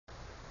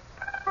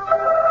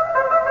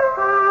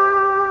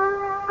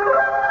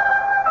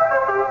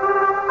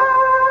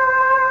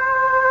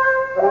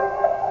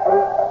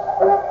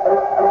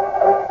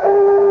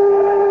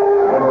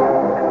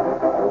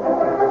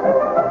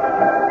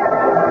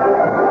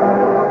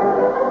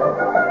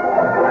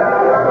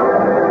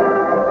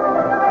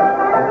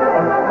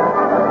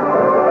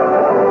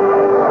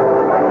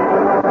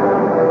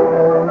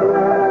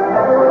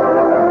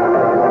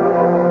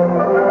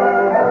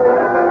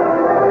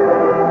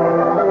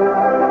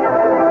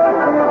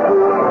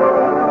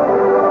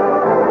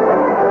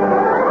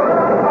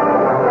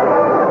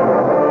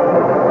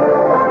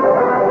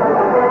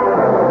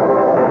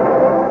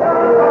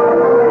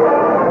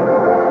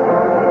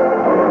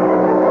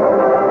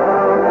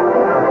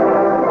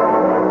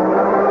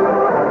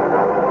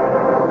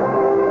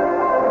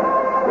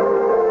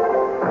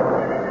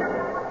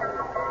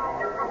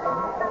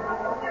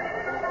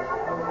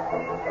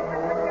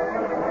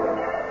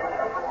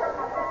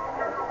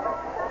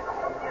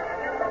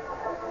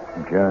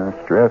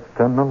Just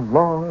drifting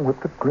along with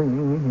the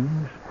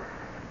breeze.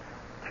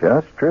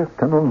 Just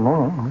drifting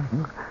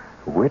along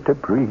with the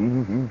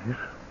breeze.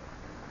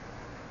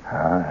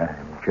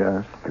 I'm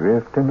just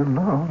drifting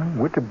along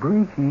with the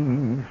breeze.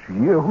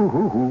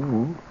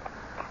 Yo.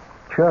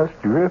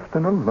 Just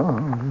drifting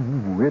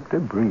along with the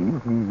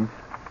breeze.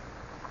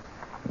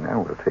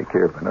 Now we'll take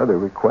care of another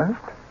request.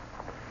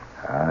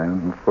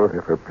 I'm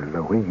forever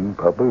blowing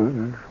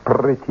bubbles,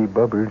 pretty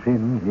bubbles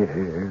in the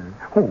air.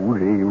 Oh,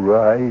 they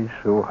rise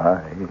so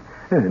high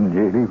and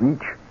nearly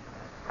reach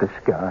the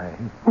sky.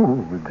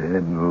 Oh,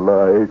 then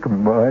like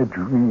my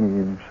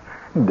dreams,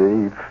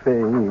 they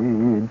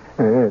fade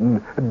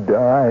and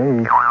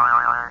die.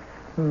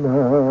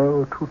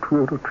 Now to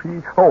twiddle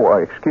tree. Oh,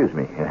 excuse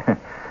me.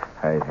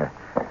 I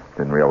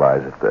didn't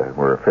realize that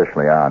we're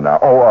officially on now.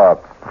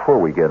 Before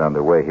we get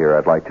underway here,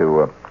 I'd like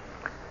to...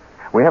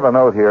 we have a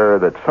note here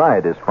that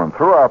scientists from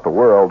throughout the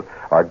world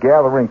are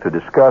gathering to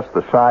discuss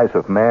the size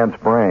of man's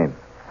brain.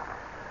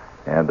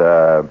 And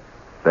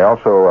they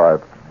also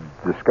are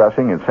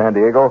discussing in San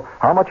Diego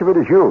how much of it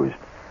is used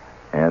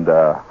and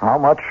how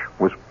much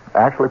was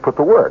actually put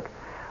to work.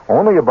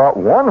 Only about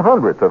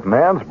 1/100th of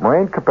man's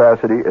brain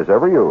capacity is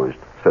ever used,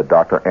 said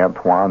Dr.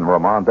 Antoine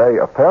Ramonde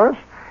of Paris.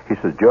 He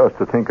says, just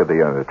to think of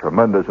the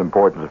tremendous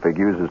importance if he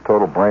uses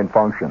total brain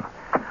function.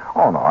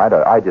 Oh, no,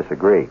 I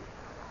disagree.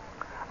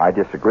 I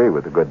disagree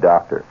with the good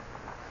doctor.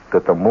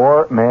 That the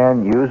more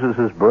man uses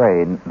his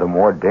brain, the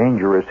more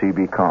dangerous he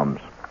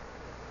becomes.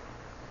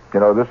 You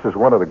know, this is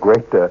one of the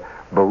great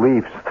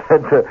beliefs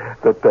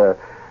that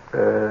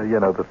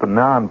the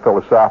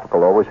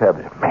non-philosophical always have.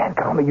 Man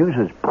can only use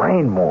his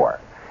brain more.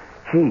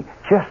 Gee,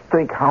 just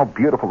think how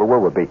beautiful the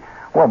world would be.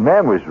 Well,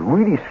 man was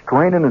really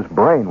straining his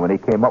brain when he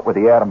came up with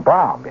the atom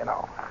bomb, you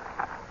know.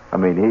 I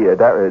mean,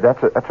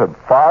 that's a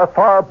far,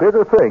 far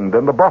bigger thing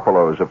than the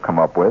buffaloes have come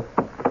up with.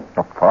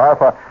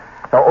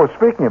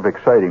 Speaking of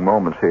exciting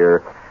moments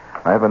here,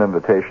 I have an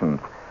invitation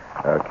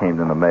came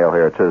in the mail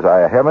here. It says,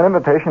 I have an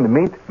invitation to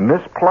meet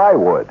Miss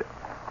Plywood.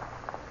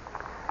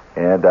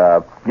 And,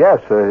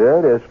 yes, there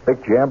it is.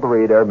 Big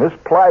jamboree there. Miss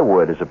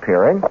Plywood is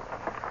appearing.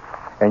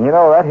 And, you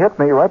know, that hit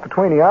me right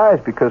between the eyes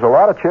because a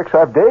lot of chicks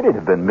I've dated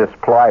have been Miss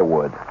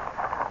Plywood.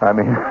 I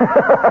mean,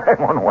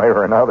 one way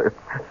or another.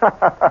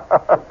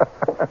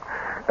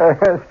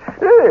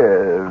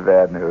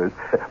 Bad news.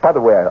 By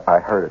the way, I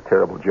heard a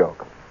terrible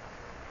joke.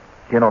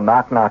 You know,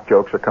 knock-knock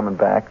jokes are coming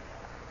back.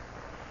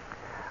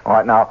 All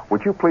right, now,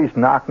 would you please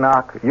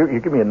knock-knock? You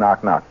give me a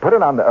knock-knock. Put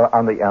it on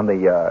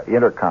the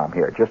intercom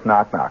here. Just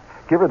knock-knock.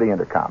 Give her the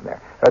intercom there.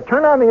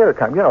 Turn on the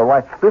intercom. You know,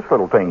 like this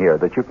little thing here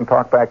that you can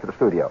talk back to the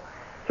studio.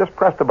 Just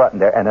press the button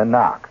there and then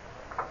knock.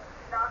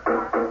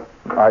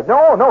 All right,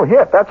 no,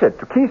 hit. That's it.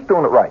 Keith's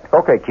doing it right.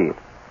 Okay, Keith.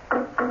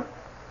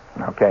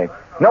 Okay.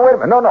 No, wait a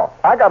minute. No.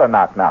 I got a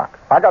knock-knock.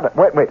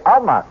 Wait.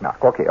 I'll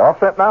knock-knock. Okay, all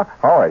set now?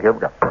 All right, here we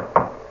go.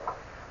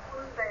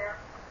 Who's there?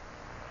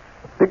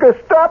 The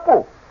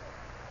Gestapo.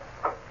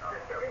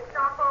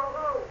 Gestapo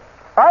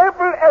who? I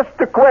will ask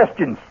the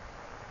questions.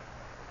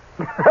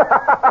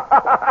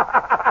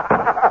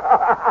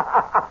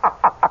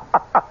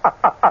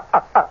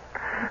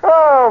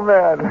 Oh,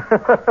 man.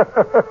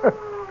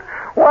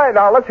 Why,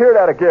 now, let's hear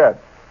that again.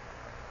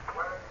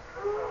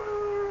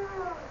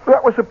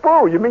 That was a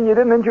boo. You mean you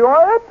didn't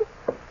enjoy it?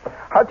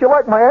 How'd you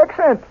like my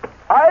accent?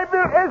 I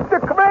will ask the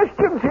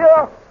questions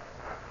here.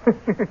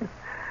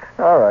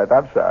 All right,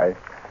 I'm sorry.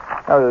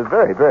 That was a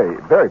very, very,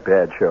 very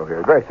bad show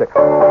here. Very sick.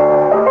 Come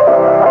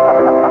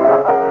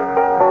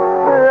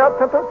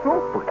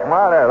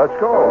on there, let's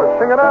go. Let's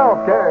sing it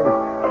out, gang.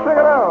 Sing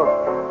it out.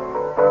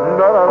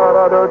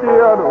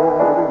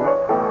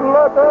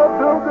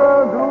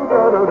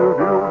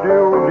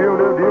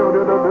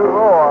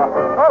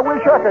 Oh, I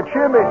wish I could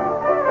shimmy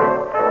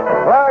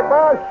like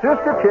my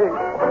sister Kate.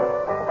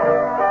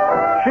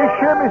 She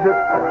shimmies it,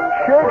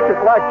 shakes it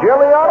like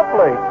jelly on a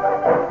plate.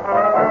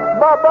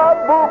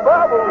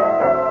 Ba-ba-boo-ba-boo.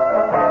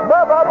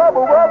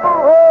 Ba-ba-ba-boo-ba-boo.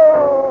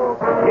 Oh,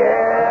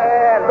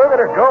 yeah, look at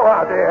her go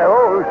out there.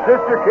 Oh,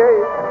 Sister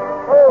Kate.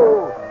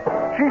 Oh,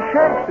 she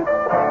shakes it,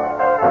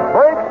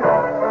 breaks it.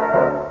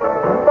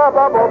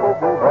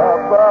 Ba-ba-ba-boo-boo.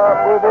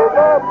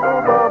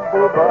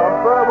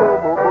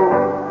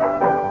 Ba-ba-boo-ba-boo-ba-boo-ba-boo-ba-boo.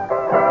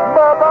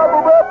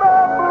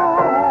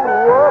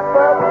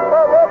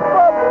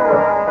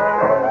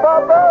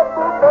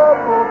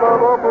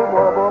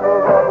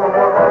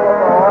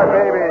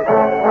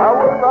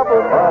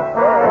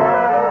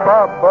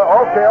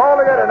 Okay, all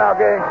together now,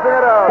 gang. Sing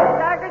it out.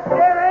 Dr.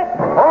 Sherry.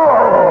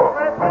 Oh,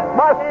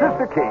 my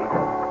sister Kate.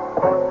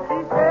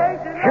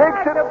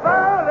 Shakes it. Like a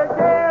bowl of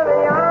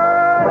jelly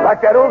on.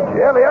 Like that old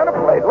jelly on a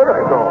plate. Look at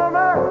her go.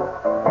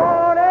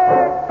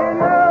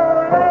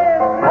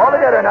 All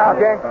together now,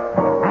 gang.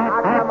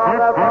 Come on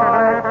the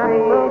boys,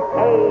 please.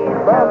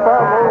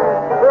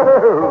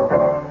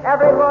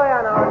 Every boy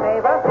in our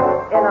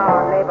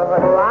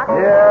neighborhood block.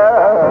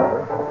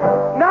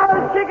 Yeah. Now the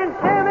chicken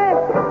shimmy,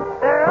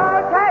 they're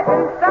all tight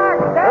and stock.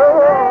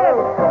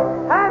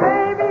 I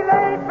may be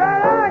late,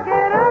 but I'll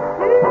get up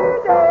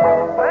today.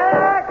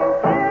 Well, I can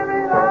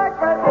shimmy like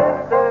my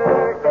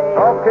sister Kate.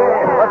 Okay,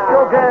 let's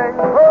Disco Gang.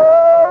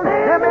 Oh,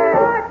 shimmy,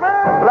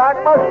 like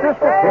my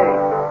sister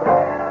Kate.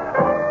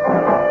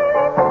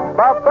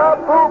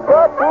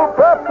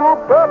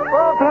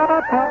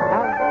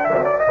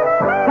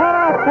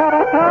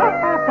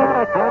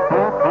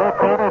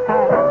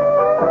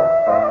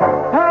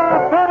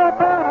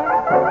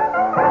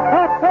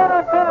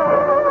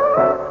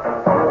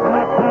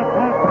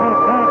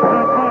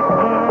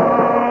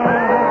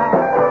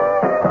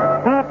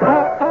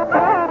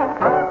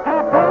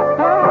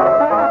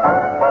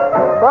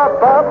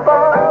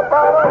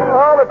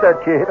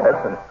 Kid,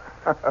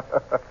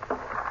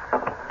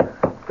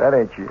 that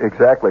ain't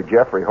exactly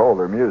Jeffrey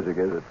Holder music,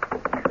 is it?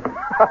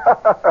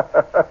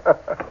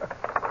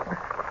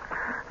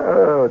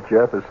 Oh,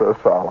 Jeff is so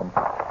solemn.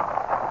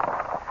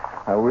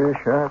 I wish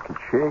I could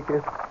shake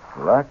it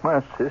like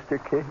my sister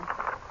Kate.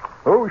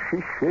 Oh,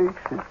 she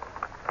shakes it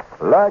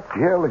like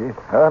jelly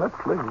on a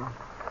plate.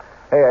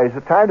 Hey, is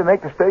it time to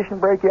make the station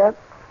break yet?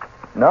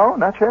 No,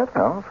 not yet?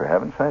 No, for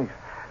heaven's sakes.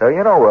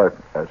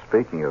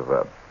 Speaking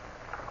of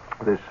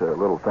this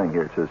little thing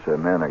here, it says,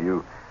 men, are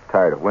you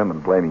tired of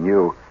women blaming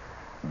you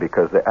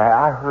because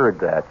I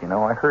heard that,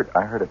 I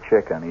heard a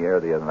chick on the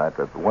air the other night,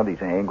 one of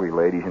these angry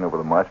ladies, with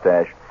a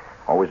mustache,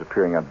 always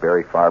appearing on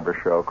Barry Farber's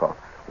show called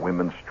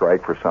Women's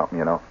Strike or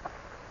something, and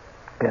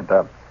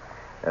oh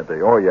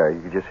yeah, you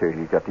can just hear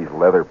you got these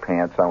leather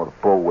pants on with a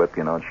bullwhip,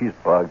 and she's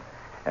bugged,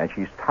 and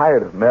she's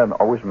tired of men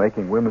always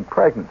making women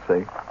pregnant,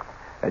 see,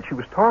 and she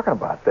was talking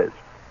about this,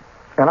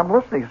 and I'm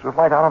listening, it's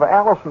like out of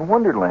Alice in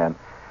Wonderland,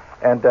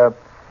 and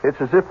it's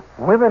as if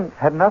women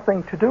had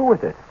nothing to do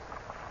with it.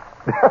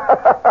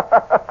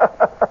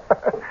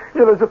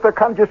 As if they're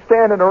kind of just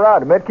standing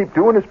around. And men keep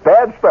doing this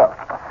bad stuff.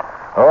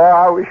 Oh,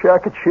 I wish I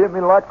could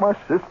shimmy like my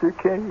sister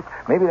Kate.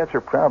 Maybe that's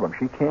her problem.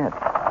 She can't.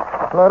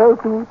 I'll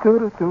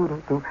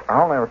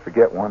never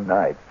forget one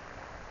night.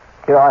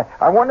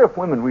 I wonder if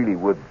women really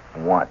would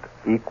want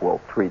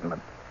equal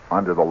treatment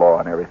under the law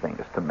and everything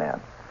as to men.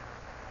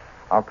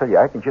 I'll tell you,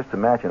 I can just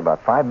imagine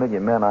about 5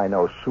 million men I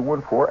know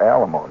suing for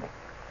alimony.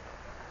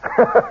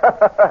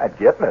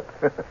 Getting it.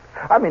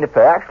 I mean, if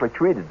they actually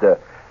treated, with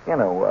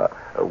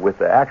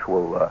the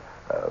actual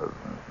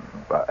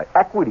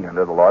equity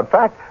under the law. In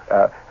fact,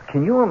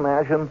 can you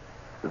imagine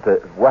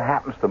what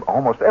happens to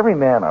almost every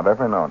man I've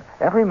ever known?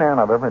 Every man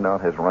I've ever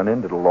known has run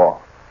into the law,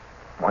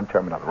 one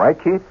term or another.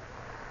 Right, Keith?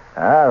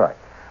 All right.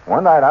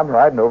 One night I'm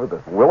riding over the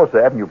Willis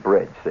Avenue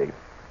Bridge, see?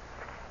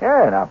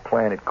 Yeah, and I'm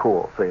playing it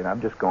cool, see? And I'm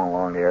just going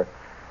along there.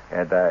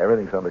 And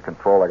everything's under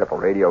control. I got the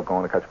radio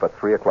going. It's about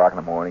 3 o'clock in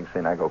the morning, see,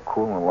 and I go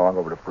cooling along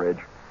over the bridge.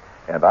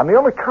 And I'm the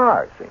only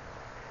car, see.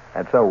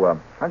 And so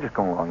I'm just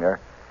going along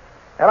there.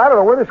 And I don't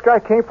know where this guy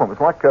came from.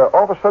 It's like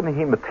all of a sudden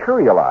he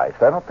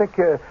materialized. I don't think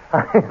it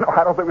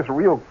was a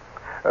real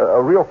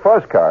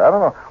fuzz car. I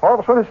don't know. All of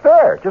a sudden it's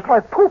there, just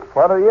like poof,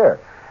 out of the air.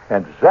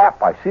 And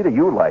zap, I see the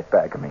U-light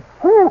back of me.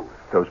 Whoo!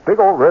 Those big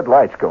old red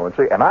lights going,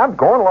 see, and I'm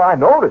going along. I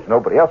know there's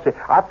nobody else. See,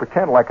 I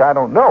pretend like I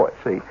don't know it,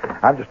 see.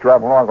 I'm just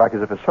driving along like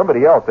as if it's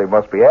somebody else they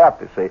must be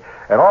after, see.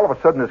 And all of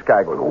a sudden this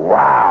guy goes,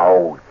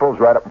 wow, pulls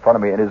right up in front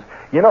of me and is,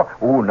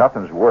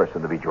 nothing's worse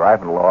than to be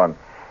driving along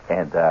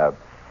and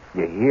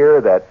you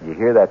hear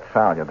that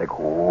sound, you think,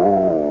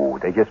 ooh,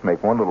 they just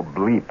make one little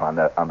bleep on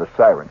the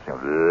sirens.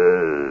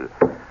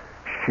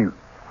 Shoot,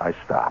 I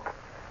stop.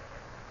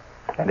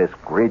 And this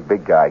great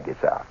big guy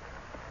gets out.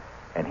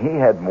 And he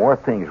had more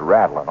things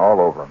rattling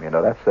all over him.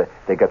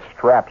 They got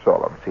straps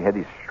all over him. So he had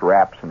these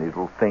straps and these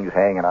little things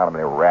hanging on him, and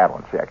they were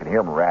rattling. See, I can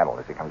hear him rattle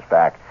as he comes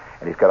back.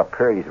 And he's got a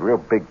pair of these real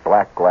big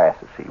black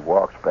glasses. See, he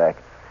walks back.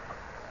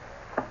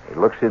 He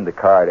looks in the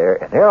car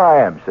there, and there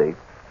I am, see.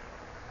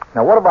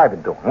 Now, what have I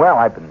been doing? Well,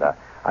 I've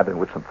been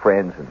with some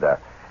friends, and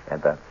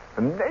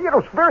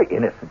it's very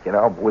innocent,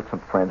 with some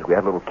friends. We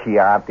had a little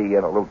Chianti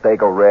and a little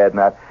Dago Red, and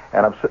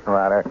I'm sitting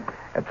around there.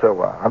 And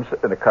so I'm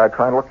sitting in the car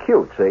trying to look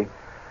cute, see.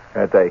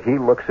 And he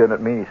looks in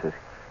at me and he says,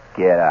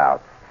 get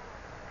out.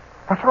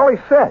 That's all he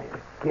said.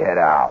 Get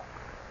out.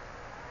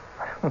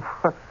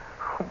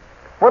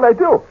 What'd I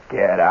do?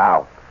 Get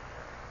out.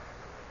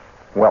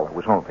 Well, it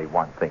was only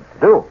one thing to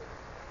do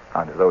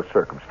under those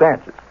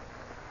circumstances.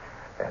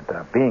 And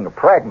being a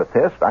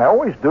pragmatist, I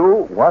always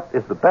do what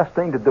is the best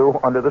thing to do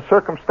under the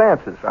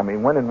circumstances. I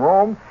mean, when in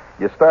Rome,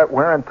 you start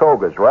wearing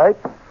togas, right?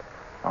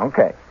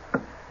 Okay.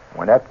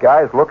 When that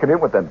guy's looking in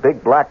with them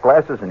big black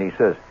glasses and he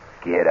says,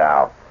 get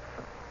out.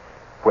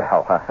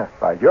 Well,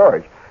 by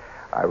George,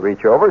 I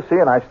reach over, see,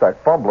 and I start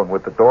fumbling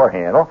with the door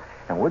handle,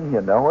 and wouldn't you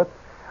know it,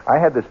 I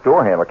had this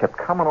door handle kept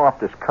coming off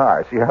this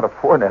car. See, I had a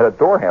Ford and I had a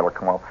door handle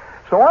come off.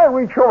 So I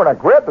reach over and I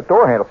grab the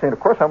door handle, see, and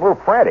of course I'm a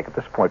little frantic at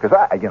this point, because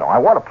I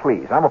want to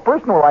please. I'm a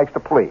person who likes to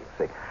please,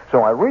 see.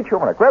 So I reach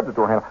over and I grab the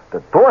door handle.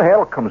 The door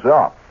handle comes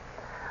off.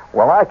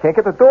 Well, I can't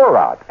get the door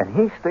out. And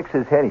he sticks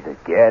his head, he says,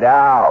 get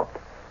out.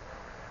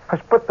 I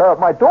said, but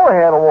my door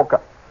handle won't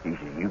come. He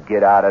says, you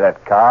get out of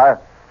that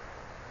car.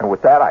 And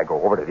with that, I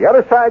go over to the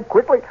other side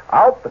quickly,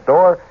 out the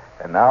door,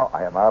 and now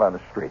I am out on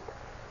the street.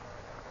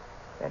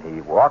 And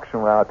he walks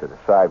around to the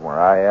side where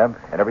I am,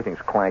 and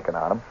everything's clanking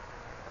on him.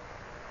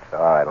 All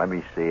right, let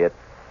me see it.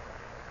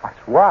 I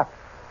said, what?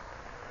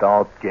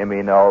 Don't give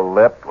me no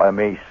lip. Let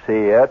me see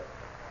it.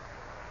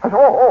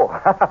 Oh.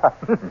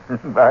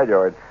 Bye,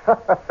 George. And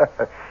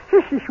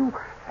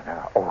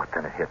it's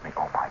going to hit me.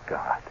 Oh, my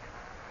God.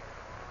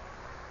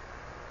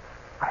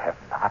 I have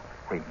not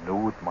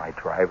renewed my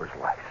driver's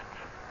license.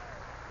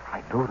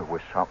 I knew there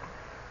was something.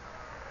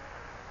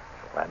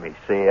 Let me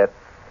see it.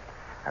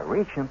 I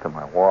reach into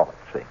my wallet,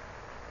 see.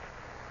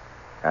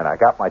 And I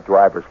got my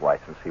driver's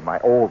license, see, my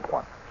old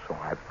one. So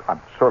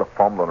I'm sort of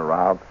fumbling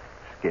around.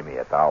 Just give me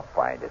it. I'll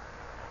find it.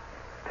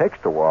 Takes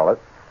the wallet,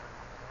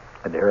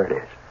 and there it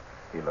is.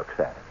 He looks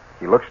at it.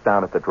 He looks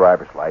down at the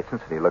driver's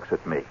license, and he looks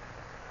at me.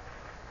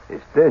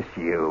 Is this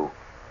you?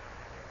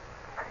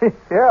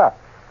 Yeah.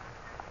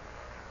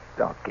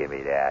 Don't give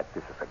me that.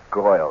 This is a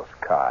Goyle's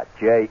card.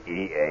 Jean.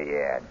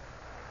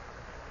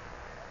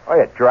 Oh,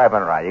 you're driving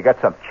around. You got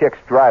some chick's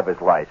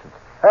driver's license.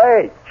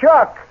 Hey,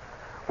 Chuck!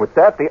 With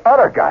that, the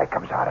other guy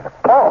comes out of the...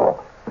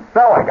 Oh!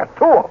 Now I got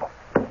two of them.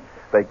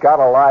 They got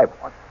a live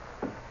one.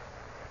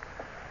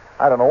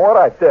 I don't know what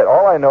I did.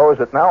 All I know is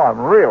that now I'm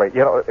really,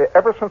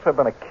 ever since I've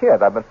been a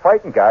kid, I've been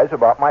fighting guys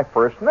about my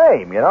first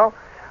name,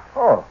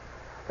 Oh,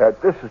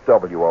 this is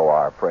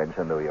WOR, friends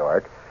in New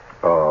York.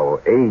 Oh,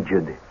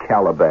 aged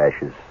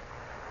calabashes,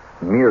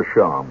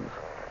 meerschaums,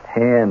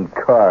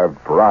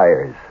 hand-carved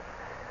briars.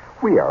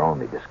 We are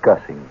only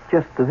discussing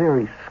just the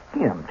very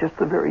skim, just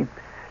the very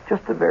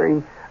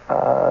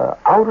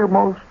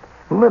outermost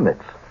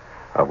limits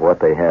of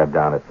what they have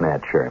down at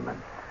Nat Sherman.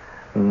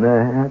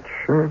 Nat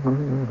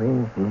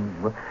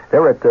Sherman.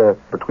 They're at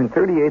between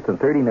 38th and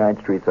 39th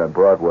Streets on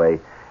Broadway,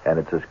 and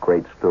it's this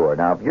great store.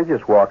 Now, if you're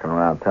just walking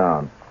around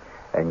town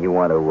and you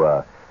want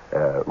to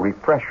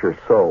refresh your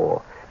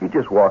soul, you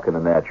just walk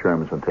into Nat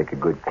Sherman's and take a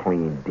good,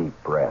 clean, deep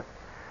breath.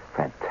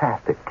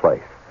 Fantastic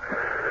place.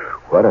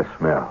 What a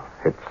smell.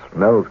 It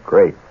smells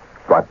great.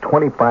 About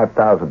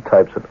 25,000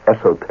 types of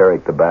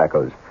esoteric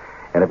tobaccos.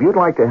 And if you'd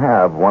like to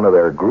have one of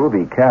their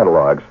groovy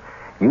catalogs,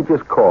 you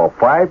just call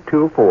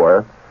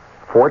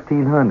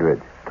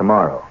 524-1400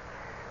 tomorrow.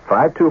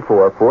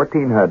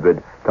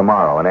 524-1400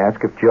 tomorrow and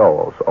ask if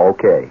Joel's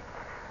okay.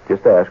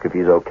 Just ask if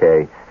he's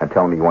okay and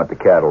tell him you want the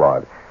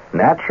catalog.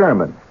 Nat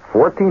Sherman,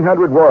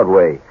 1400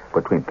 Broadway,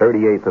 between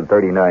 38th and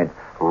 39th,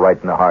 right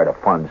in the heart of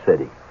Fun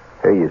City.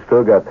 Hey, you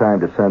still got time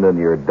to send in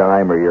your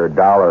dime or your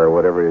dollar or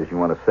whatever it is you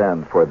want to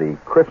send for the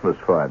Christmas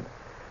fund.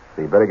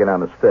 So you better get on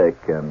the stick,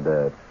 and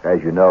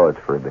as you know, it's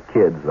for the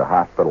kids, the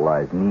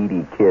hospitalized,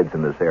 needy kids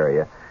in this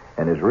area,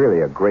 and is really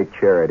a great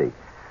charity.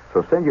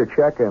 So send your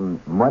check and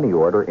money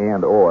order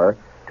and/or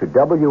to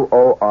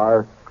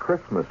WOR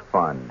Christmas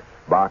Fund,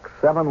 Box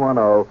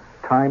 710,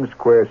 Times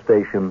Square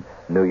Station,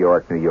 New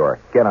York, New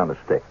York. Get on the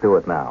stick. Do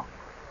it now.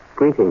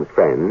 Greetings,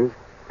 friends.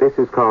 This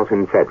is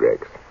Carlton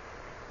Fredericks.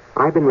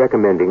 I've been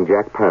recommending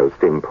Jack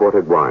Post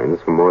imported wines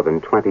for more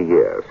than 20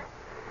 years.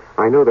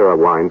 I know there are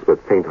wines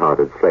with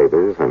faint-hearted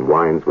flavors and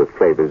wines with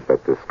flavors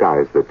that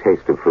disguise the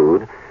taste of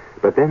food,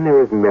 but then there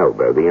is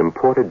Melba, the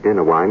imported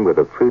dinner wine with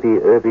a fruity,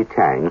 herby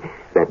tang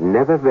that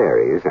never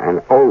varies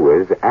and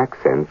always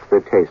accents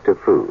the taste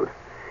of food.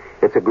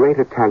 It's a great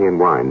Italian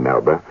wine,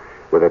 Melba,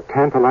 with a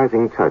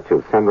tantalizing touch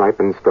of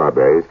sun-ripened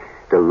strawberries,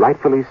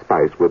 delightfully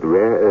spiced with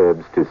rare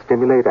herbs to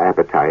stimulate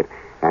appetite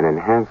and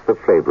enhance the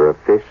flavor of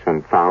fish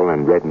and fowl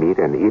and red meat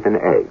and even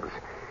eggs.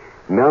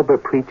 Melba,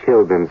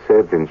 pre-chilled and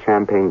served in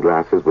champagne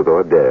glasses with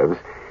hors d'oeuvres,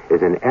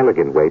 is an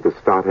elegant way to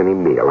start any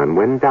meal, and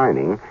when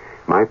dining,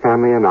 my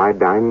family and I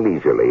dine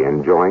leisurely,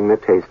 enjoying the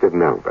taste of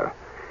Melba.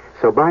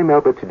 So buy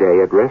Melba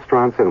today at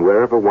restaurants and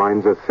wherever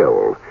wines are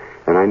sold,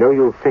 and I know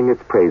you'll sing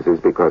its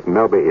praises because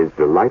Melba is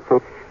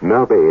delightful.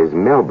 Melba is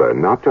Melba,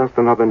 not just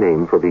another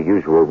name for the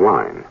usual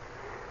wine.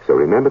 So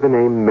remember the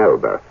name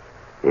Melba,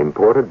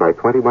 imported by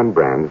 21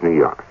 Brands, New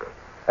York.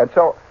 And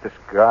so this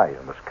guy,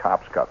 this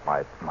cop's got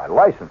my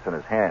license in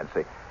his hand.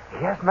 See,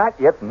 he has not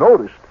yet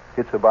noticed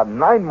it's about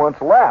 9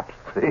 months lapsed.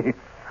 See,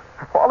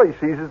 all he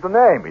sees is the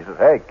name. He says,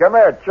 "Hey, come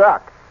here,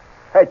 Chuck.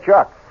 Hey,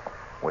 Chuck."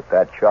 With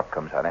that, Chuck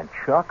comes out. And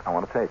Chuck, I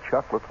want to tell you,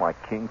 Chuck looks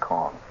like King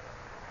Kong.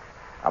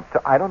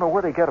 I don't know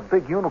where they get a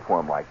big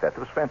uniform like that. It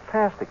was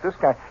fantastic. This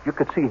guy, you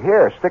could see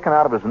hair sticking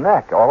out of his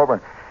neck all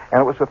over. And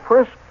it was the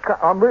first,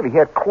 really, he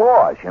had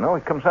claws, He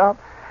comes out,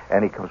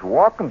 and he comes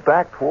walking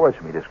back towards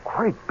me, this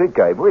great big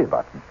guy, really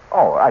about,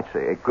 I'd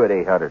say a good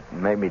 800,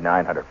 maybe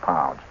 900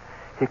 pounds.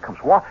 He comes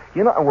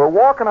and we're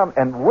walking on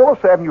and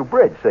Willis Avenue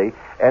Bridge, see,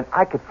 and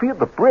I could feel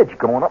the bridge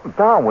going up and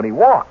down when he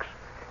walks.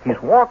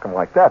 He's walking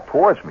like that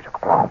towards me. He's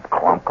clump,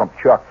 clump, clump,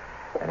 Chuck.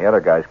 And the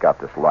other guy's got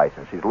this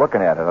license. He's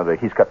looking at it.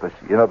 He's got this,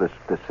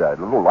 this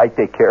little light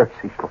they carry.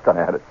 He's looking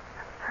at it.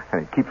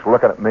 And he keeps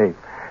looking at me.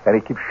 And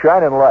he keeps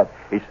shining light.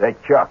 He says, "Hey,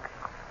 Chuck,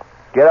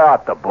 get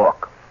out the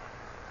book."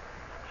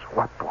 So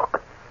what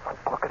book?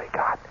 What book have they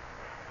got?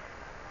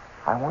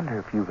 I wonder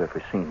if you've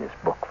ever seen this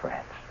book,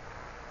 friends.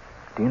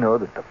 Do you know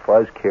that the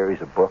Fuzz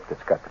carries a book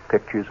that's got the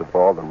pictures of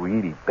all the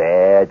really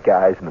bad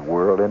guys in the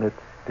world in it?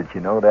 Did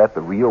you know that?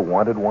 The real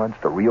wanted ones,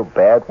 the real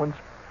bad ones?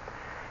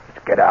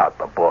 It's "Get out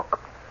the book."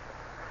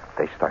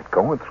 They start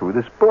going through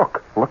this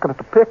book, looking at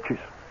the pictures.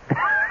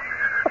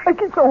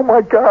 Oh,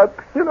 my God.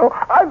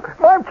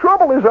 My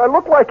trouble is I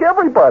look like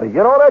everybody.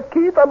 You know that,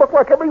 Keith? I look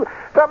like everybody.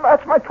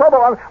 That's my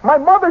trouble. My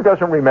mother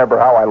doesn't remember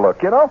how I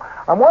look,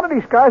 I'm one of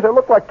these guys. I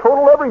look like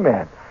total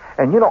everyman.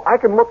 And, I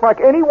can look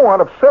like any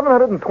one of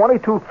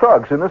 722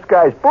 thugs in this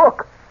guy's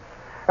book.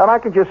 And I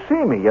can just see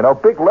me,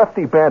 big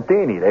Lefty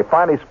Bandini. They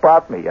finally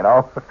spot me,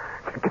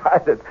 The guy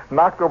that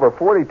knocked over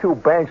 42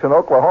 banks in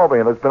Oklahoma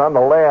and has been on the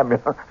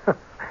lam,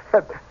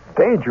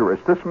 Dangerous.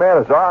 This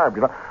man is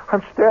armed,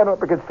 I'm standing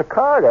up against the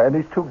car there, and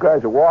these two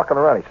guys are walking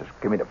around. He says,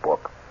 give me the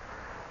book.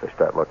 They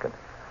start looking.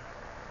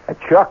 And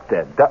Chuck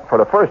then, for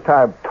the first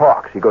time,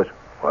 talks. He goes,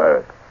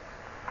 what?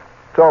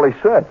 That's all he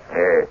said.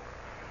 Hey.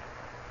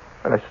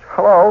 And I said,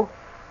 hello?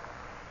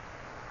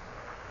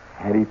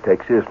 And he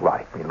takes his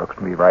light, and he looks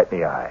me right in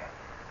the eye.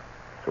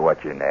 So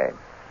what's your name?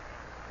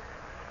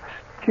 I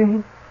said,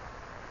 Gene.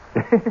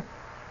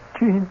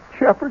 Gene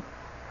Shepard.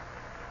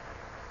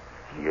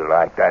 You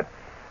like that?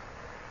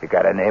 You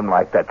got a name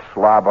like that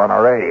slob on the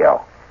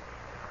radio.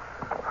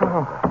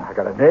 Oh, I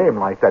got a name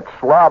like that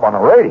slob on the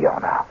radio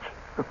now.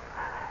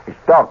 He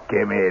says, don't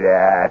give me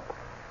that.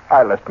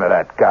 I listen to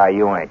that guy.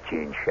 You ain't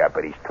Gene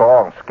Shepard. He's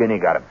tall and skinny,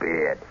 got a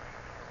beard.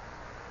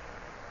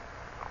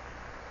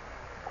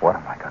 What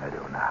am I going to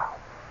do now?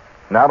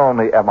 Not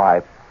only I'm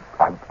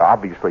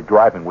obviously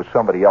driving with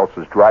somebody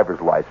else's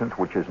driver's license,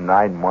 which is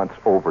 9 months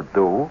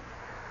overdue,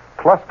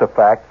 plus the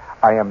fact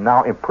I am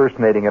now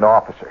impersonating an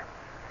officer.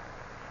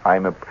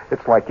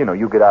 It's like,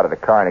 you get out of the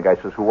car and the guy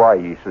says, who are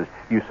you? He says,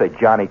 you say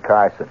Johnny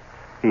Carson.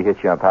 He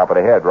hits you on top of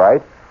the head,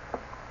 right?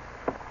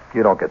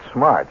 You don't get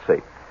smart,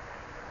 see?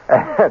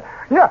 And,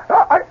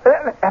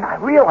 I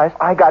realized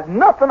I got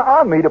nothing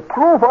on me to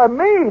prove on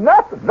me.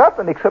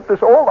 Nothing except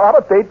this old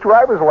out-of-date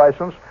driver's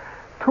license,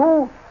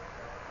 2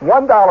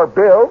 $1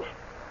 bills.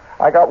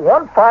 I got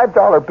 1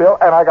 $5 bill,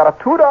 and I got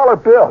a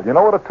 $2 bill. You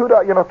know what a $2,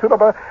 $2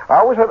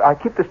 bill? I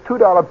keep this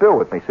 $2 bill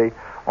with me, see,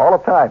 all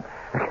the time.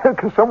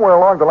 Because somewhere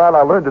along the line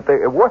I learned that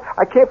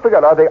I can't figure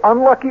out, are they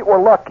unlucky or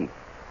lucky?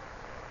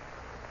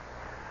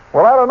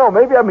 Well, I don't know.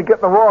 Maybe I've been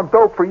getting the wrong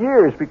dope for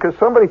years because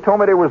somebody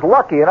told me they was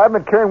lucky, and I've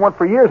been carrying one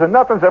for years, and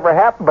nothing's ever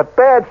happened but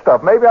bad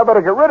stuff. Maybe I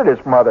better get rid of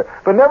this mother.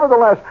 But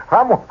nevertheless,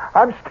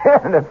 I'm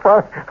standing in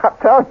front. I'm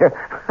telling you,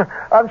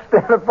 I'm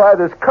standing by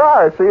this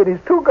car. See, these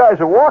two guys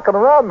are walking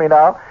around me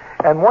now,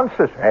 and one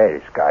says, "Hey,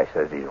 this guy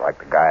says he's like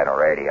the guy on the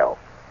radio."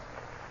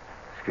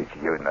 He's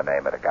using the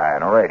name of the guy on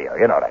the radio.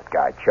 You know that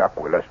guy, Chuck,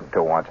 we listen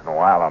to once in a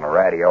while on the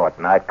radio at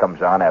night.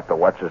 Comes on after,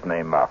 what's his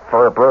name,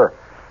 Ferber.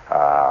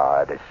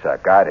 This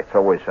guy that's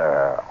always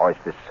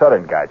this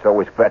southern guy. It's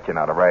always fetching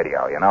on the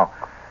radio, I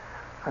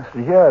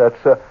said, yeah,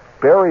 that's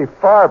Barry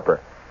Farber.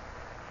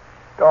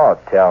 Don't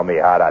tell me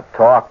how to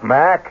talk,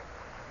 Mac.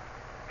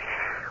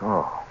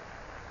 Oh,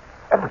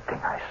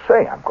 everything I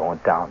say, I'm going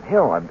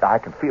downhill. I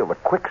can feel the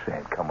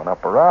quicksand coming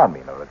up around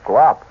me, the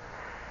glop.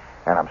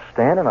 And I'm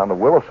standing on the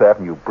Willis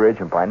Avenue Bridge,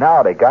 and by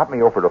now they got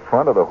me over the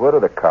front of the hood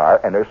of the car,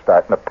 and they're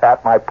starting to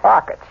pat my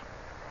pockets.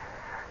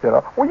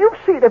 Well,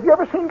 have you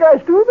ever seen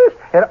guys do this?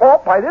 And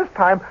by this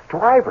time,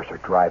 drivers are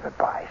driving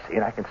by, see,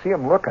 and I can see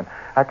them looking.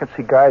 I can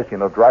see guys,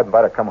 driving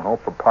by, they're coming home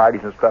from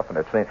parties and stuff, and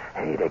they're saying,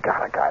 hey, they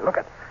got a guy.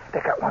 They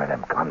got one of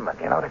them gunmen,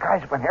 the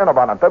guys have been hearing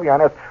about on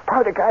WNS.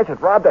 Probably the guys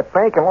that robbed that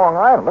bank in Long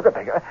Island. Look at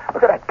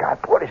that guy.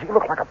 Boy, does he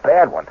look like a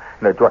bad one.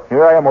 And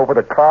here I am over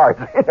the car,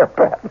 and they're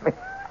patting me.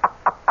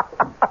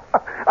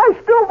 I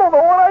still don't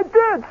know what I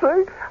did,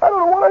 see? I don't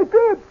know what I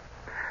did.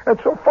 And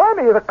so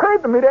finally it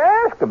occurred to me to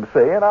ask them, see?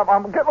 And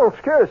I'm getting a little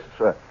scared.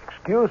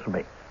 Excuse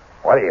me,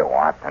 what do you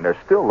want? And they're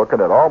still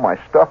looking at all my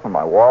stuff in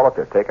my wallet.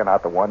 They're taking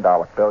out the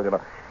 $1 bill,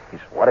 He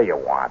says, what do you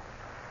want?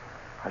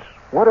 I said,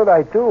 what did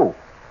I do?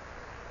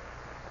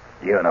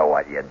 You know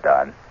what you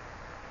done.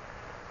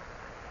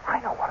 I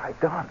know what I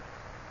done.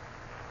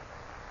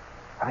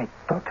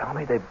 Don't tell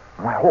me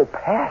my whole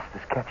past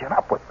is catching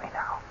up with me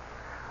now.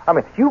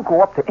 You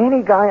go up to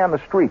any guy on the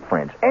street,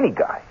 friends, any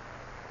guy,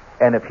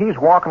 and if he's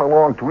walking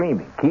along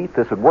dreaming, Keith,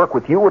 this would work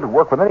with you, it would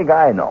work with any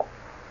guy I know.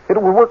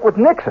 It would work with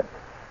Nixon,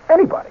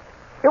 anybody.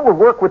 It would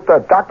work with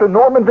Dr.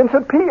 Norman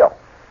Vincent Peale.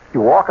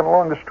 You're walking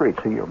along the street,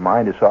 see, your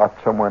mind is off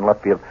somewhere in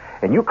left field,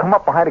 and you come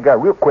up behind a guy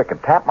real quick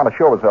and tap him on the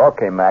shoulder and say,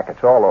 okay, Mac,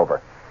 it's all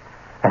over.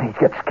 And he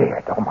gets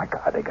scared. Oh, my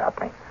God, they got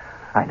me.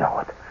 I know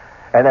it.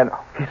 And then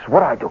he says,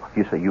 what do I do?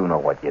 You say, you know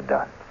what you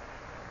done.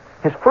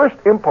 His first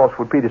impulse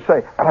would be to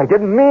say, but I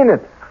didn't mean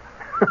it.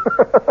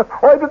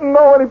 I didn't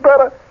know any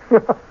better.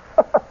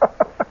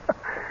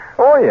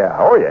 Oh,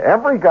 yeah.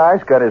 Every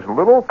guy's got his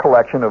little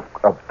collection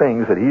of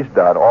things that he's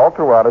done all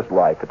throughout his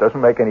life. It doesn't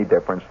make any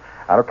difference.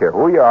 I don't care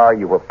who you are.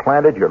 You have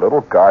planted your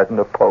little garden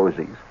of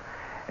posies.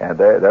 And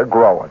they're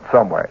growing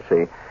somewhere,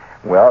 see?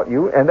 Well,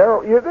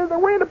 they're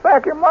way in the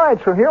back of your mind.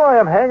 So here I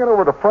am hanging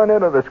over the front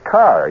end of this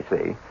car,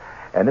 see?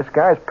 And this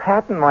guy's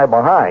patting my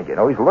behind, you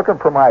know. He's looking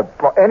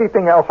for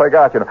anything else I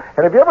got, you know.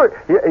 And have you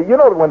ever, you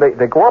know, when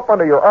they go up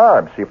under your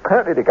arms, see,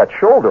 apparently they got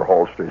shoulder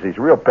holsters. These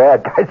real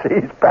bad guys.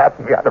 He's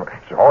patting me on them.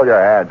 He says, hold your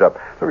hands up.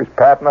 So he's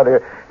patting under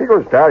here. He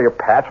goes down here,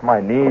 pats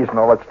my knees and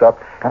all that stuff.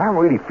 And I'm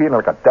really feeling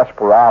like a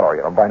desperado,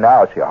 you know. By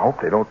now, I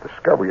hope they don't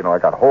discover, you know, I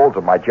got holes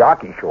in my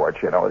jockey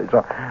shorts, you know.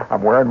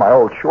 I'm wearing my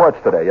old shorts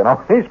today, you know.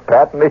 He's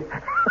patting me.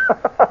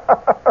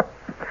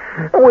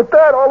 And with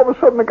that, all of a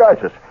sudden, the guy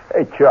says,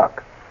 hey,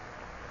 Chuck.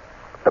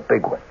 The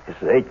big one. He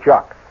says, hey,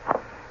 Chuck.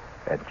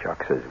 And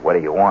Chuck says, what do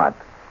you want?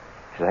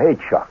 He says,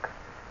 hey, Chuck.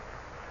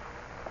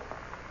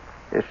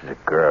 This is a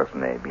girl's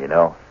name, you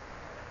know.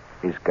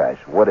 These guys,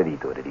 what did he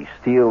do? Did he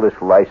steal this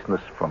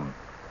license from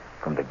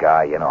the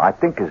guy, you know? I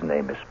think his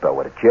name is spelled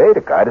with a J,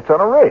 the guy that's on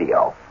the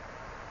radio.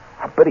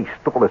 I bet he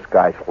stole this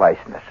guy's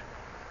license.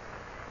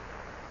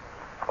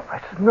 I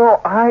said,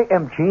 no, I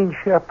am Gene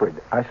Shepard.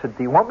 I said,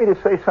 do you want me to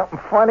say something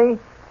funny?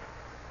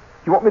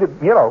 You want me to,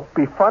 you know,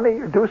 be funny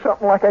or do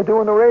something like I do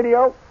on the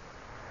radio?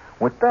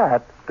 With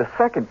that, the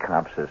second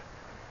cop says,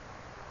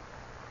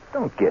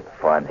 don't get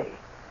funny.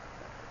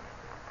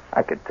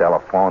 I could tell a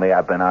phony.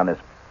 I've been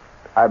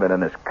in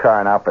this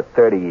car now for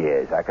 30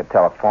 years. I could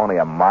tell a phony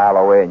a mile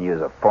away and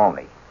use a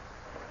phony.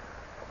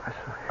 I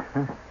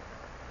said,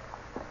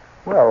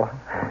 well,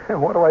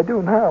 what do I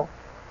do now?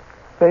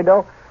 They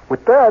know.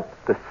 With that,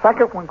 the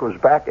second one goes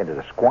back into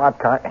the squad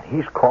car, and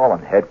he's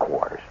calling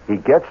headquarters. He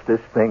gets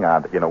this thing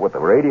on, you know, with the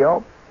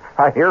radio.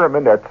 I hear him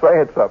in there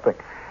saying something,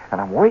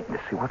 and I'm waiting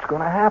to see what's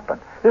going to happen.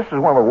 This is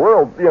one of the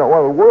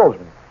world's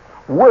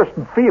worst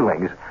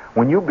feelings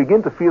when you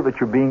begin to feel that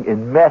you're being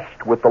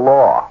enmeshed with the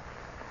law.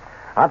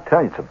 I'm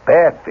telling you, it's a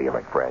bad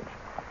feeling, friends.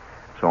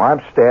 So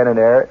I'm standing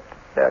there.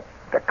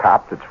 The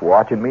cop that's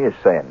watching me is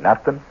saying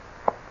nothing.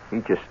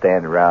 He's just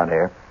standing around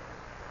there.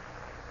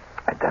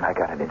 And then I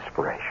got an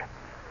inspiration.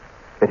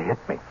 It hit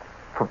me.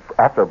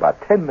 After about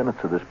 10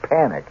 minutes of this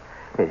panic,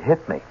 it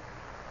hit me.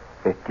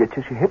 It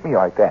just hit me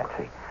like that,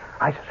 see.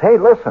 I says, hey,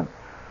 listen,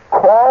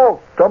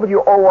 call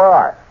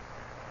WOR.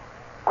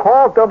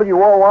 Call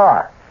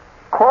WOR.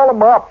 Call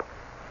them up,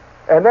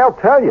 and they'll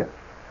tell you.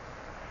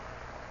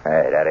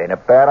 Hey, that ain't a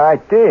bad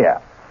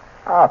idea.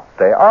 I'll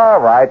say, all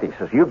right. He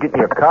says, you get in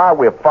your car,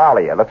 we'll follow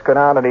you. Let's go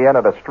down to the end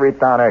of the street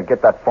down there and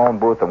get that phone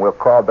booth, and we'll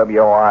call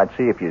WOR and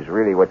see if you's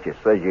really what you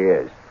say you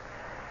is.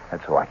 And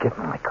so I get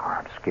in my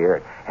car, I'm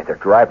scared, and they're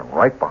driving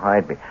right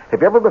behind me.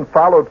 Have you ever been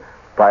followed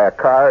by a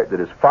car that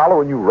is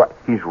following you?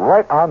 He's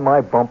right on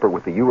my bumper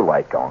with the U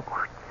light going.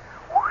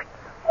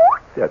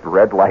 That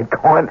red light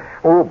going.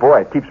 Oh,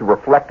 boy, it keeps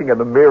reflecting in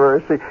the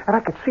mirror. See? And I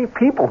could see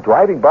people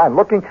driving by and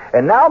looking.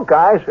 And now,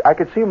 guys, I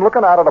could see them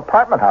looking out of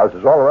apartment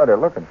houses all around there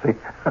looking. See?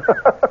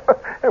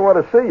 They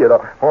want to see, you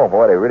know. Oh,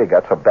 boy, they really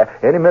got some bad.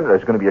 Any minute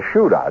there's going to be a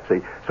shootout,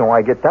 see. So when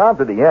I get down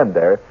to the end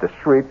there, the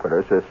street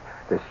where there's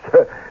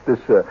this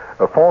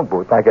phone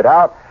booth, I get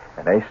out,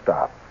 and they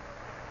stop.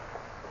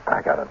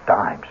 I got a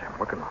dime. See, I'm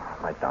looking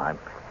at my dime.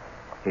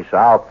 He says,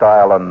 I'll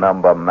dial a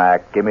number,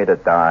 Mac. Give me the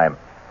dime.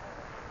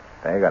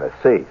 They're going to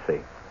see. He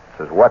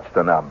says, what's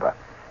the number?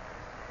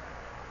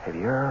 Have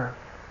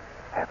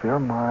your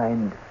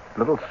mind,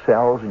 little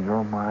cells in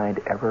your mind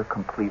ever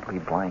completely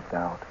blanked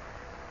out?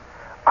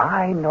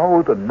 I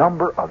know the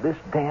number of this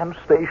damn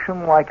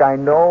station like I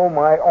know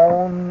my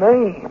own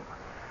name.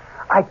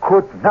 I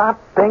could not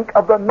think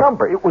of the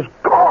number. It was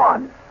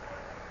gone.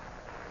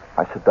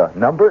 I said, the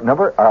number, and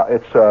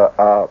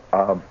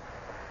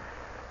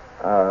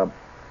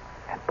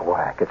boy,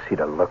 I could see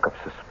the look of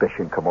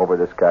suspicion come over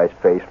this guy's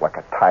face like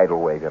a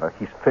tidal wave. You know,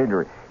 he's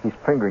fingering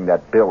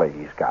that billy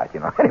he's got. You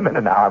know, any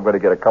minute now I'm going to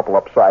get a couple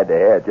upside the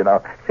head. You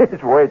know,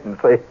 he's waiting.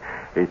 See,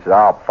 he says,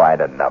 I'll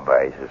find a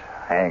number. He says,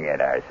 hang in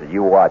there. He says,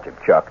 you watch him,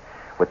 Chuck.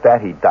 With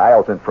that, he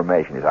dials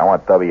information. He says, I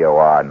want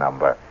WOR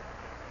number.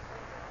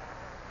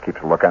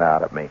 Keeps looking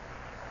out at me,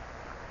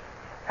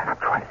 and I'm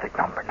trying to think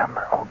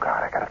number. Oh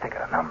God, I got to think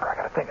of the number. I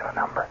got to think of that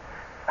number.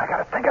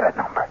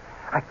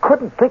 I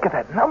couldn't think of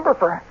that number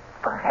for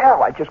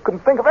hell. I just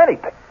couldn't think of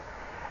anything.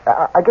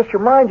 I guess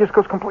your mind just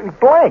goes completely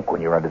blank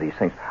when you're under these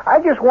things. I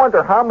just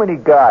wonder how many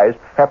guys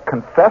have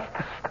confessed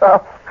to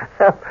stuff,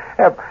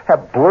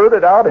 have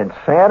blurted out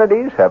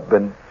insanities, have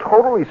been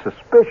totally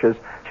suspicious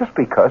just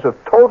because of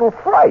total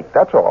fright.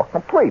 That's all,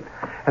 complete.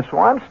 And so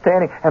I'm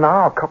standing, and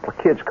now a couple of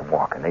kids come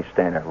walking. They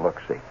stand there and look,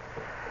 see.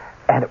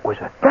 And it was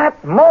at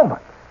that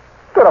moment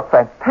that a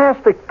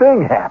fantastic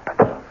thing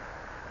happened.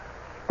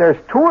 There's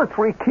 2 or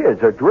 3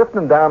 kids. They're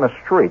drifting down the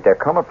street. They're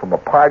coming from a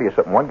party or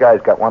something. One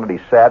guy's got one of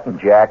these satin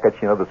jackets,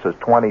 you know, that says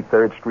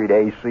 23rd Street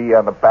AC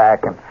on the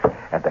back, and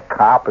the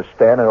cop is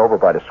standing over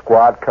by the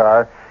squad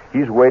car.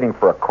 He's waiting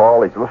for a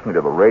call. He's listening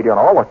to the radio, and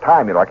all the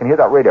time, you know, I can hear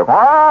that radio.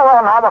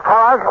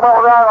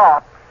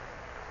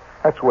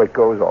 That's the way it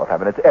goes all the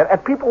time.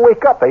 And people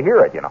wake up. They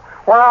hear it, you know.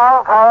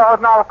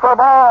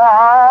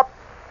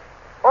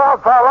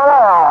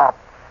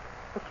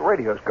 That's the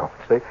radio's going,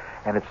 see?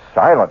 And it's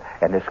silent.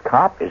 And this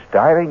cop is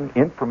dialing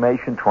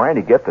information, trying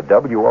to get the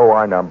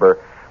WOR number,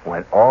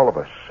 when all of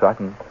a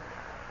sudden,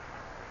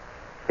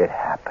 it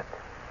happened.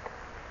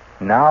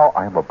 Now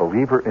I'm a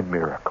believer in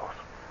miracles.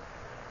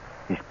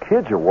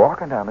 kids are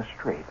walking down the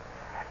street,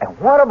 and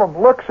one of them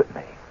looks at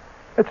me.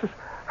 It says,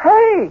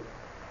 hey,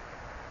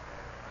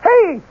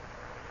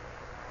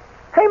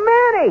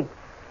 Manny,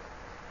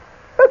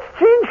 that's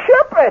Gene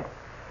Shepard.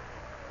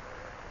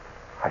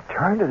 I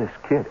turned to this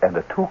kid, and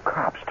the two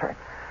cops turned.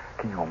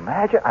 Can you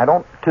imagine?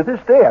 To this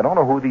day, I don't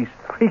know who these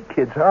three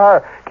kids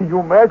are. Can you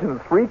imagine the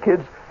three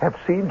kids have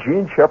seen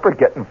Gene Shepard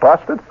getting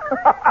busted?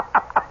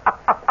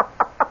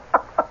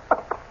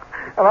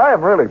 And I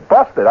am really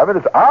busted. I mean,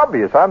 it's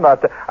obvious. I'm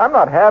not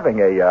having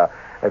a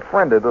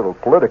friendly little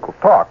political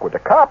talk with the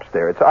cops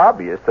there. It's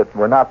obvious that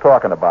we're not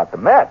talking about the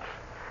Mets,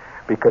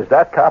 because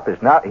that cop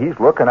is not. He's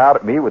looking out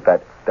at me with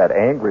that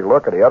angry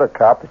look, and the other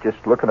cop is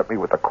just looking at me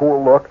with a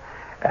cool look.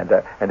 And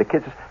the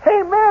kid says,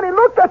 hey, Manny,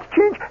 look, that's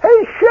Gene.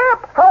 Hey,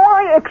 Shep, how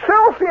are you?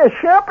 Excelsior,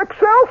 Shep,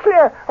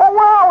 Excelsior. Oh,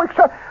 wow,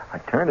 Excelsior. I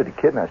turned to the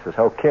kid, and I says,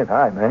 oh, kid,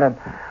 hi, man.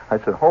 I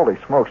said, holy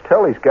smokes,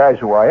 tell these guys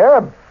who I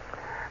am.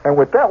 And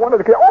with that, one of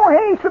the kids, oh,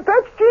 hey, he said,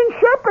 that's Gene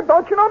Shepard.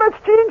 Don't you know that's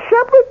Gene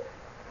Shepard?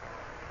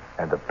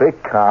 And the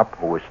big cop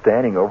who was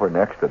standing over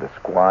next to the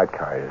squad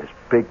car, this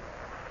big,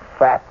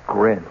 fat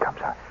grin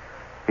comes out.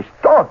 He says,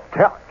 don't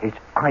tell.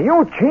 Are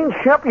you Gene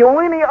Shepard? You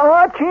really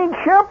are Gene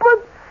Shepard?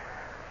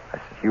 I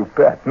says, you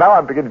bet. Now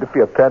I'm beginning to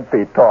feel 10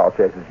 feet tall. He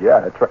says, yeah,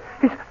 that's right.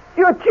 He says,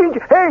 you're Gene.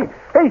 Hey,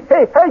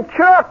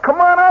 Chuck,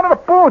 come on out of the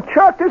booth.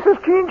 Chuck, this is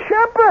Gene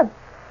Shepard.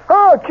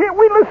 Oh, Gene,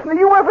 we listen to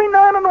you every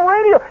night on the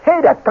radio. Hey,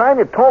 that time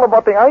you told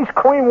about the ice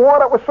cream war,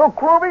 that was so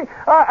groovy.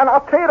 And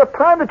I'll tell you the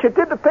time that you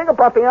did the thing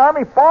about the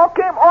Army ball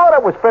game. Oh,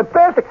 that was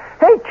fantastic.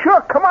 Hey,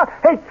 Chuck, come on.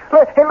 Hey,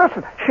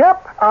 listen,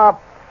 Shep,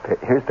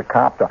 here's the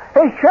cop though.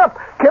 Hey, Shep,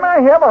 can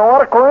I have an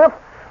autograph?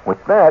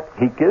 With that,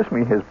 he gives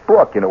me his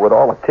book, with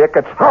all the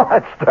tickets and all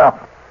that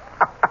stuff.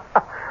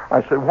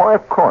 I said, why,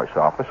 of course,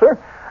 officer.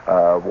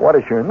 What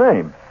is your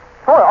name?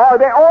 All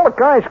the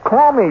guys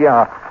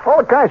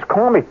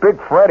call me Big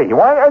Freddy.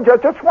 Why?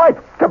 Just write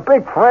to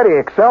Big Freddy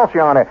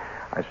Excelsior on it.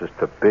 I says,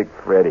 to Big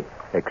Freddy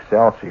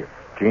Excelsior,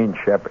 Gene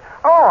Shepard.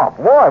 Oh,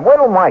 boy, wait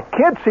till my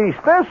kid sees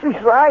this. He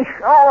says,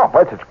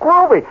 but it's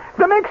groovy.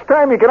 The next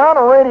time you get on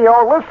the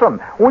radio, listen,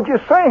 would you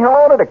say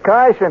hello to the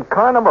guys in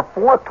car number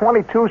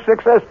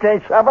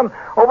 4226SJ7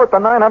 over at the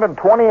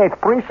 928th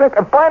precinct?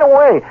 And by the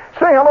way,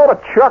 say hello to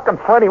Chuck and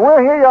Freddie. We'll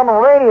hear you on the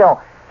radio.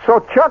 So,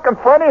 Chuck and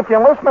Freddie, if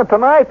you're listening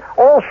tonight,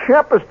 old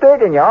Shep is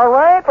digging you. All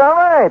right? All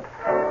right.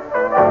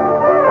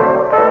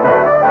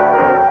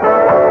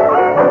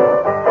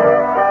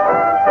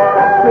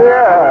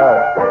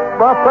 Yeah.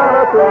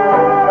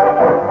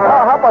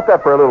 How about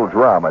that for a little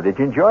drama? Did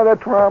you enjoy that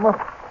drama?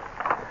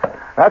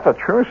 That's a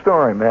true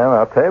story, man.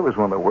 I'll tell you, it was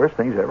one of the worst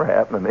things that ever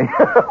happened to me.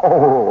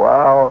 Oh,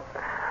 wow.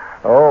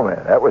 Oh,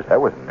 man, that was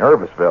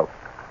Nervousville.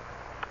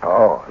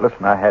 Oh,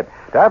 listen, did I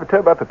ever tell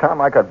you about the time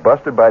I got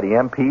busted by the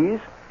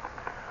MPs?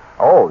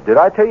 Oh, did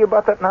I tell you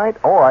about that night?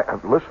 Oh,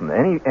 listen,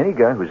 any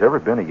guy who's ever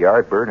been a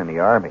yard bird in the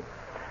Army,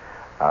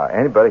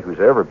 anybody who's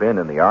ever been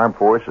in the armed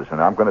forces,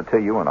 and I'm going to tell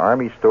you an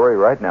Army story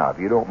right now, if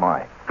you don't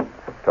mind,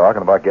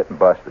 talking about getting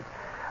busted.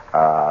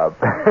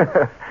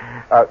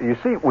 You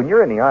see, when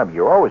you're in the Army,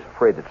 you're always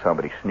afraid that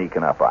somebody's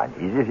sneaking up on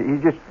you.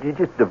 You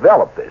just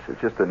develop this.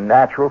 It's just a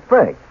natural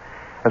thing,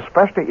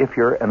 especially if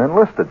you're an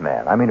enlisted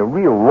man. I mean, a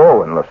real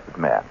low enlisted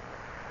man.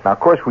 Now, of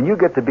course, when you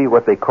get to be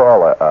what they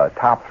call a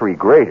top 3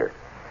 grader,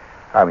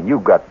 I mean,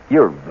 you've got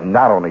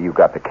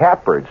the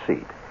catbird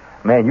seat.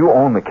 Man, you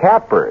own the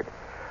catbird.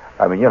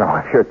 I mean,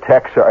 if you're a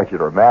tech sergeant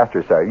or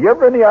master sergeant, you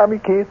ever in the Army,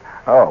 Keith?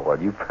 Oh, well,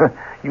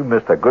 you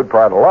missed a good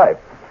part of life.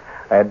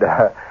 And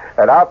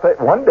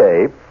one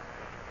day,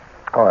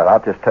 all right, I'll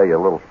just tell you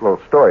a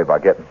little story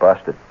about getting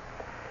busted.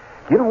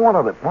 One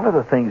of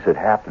the things that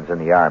happens in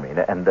the Army,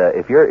 and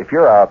if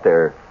you're out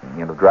there,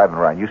 driving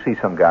around, you see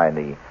some guy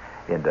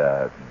in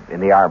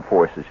the armed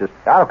forces. Just,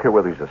 I don't care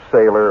whether he's a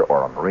sailor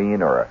or a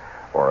Marine or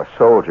a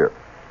soldier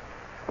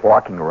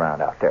walking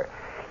around out there.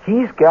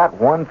 He's got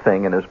one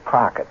thing in his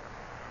pocket.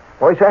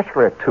 Well, he's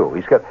actually got two.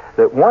 He's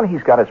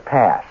got his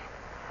pass.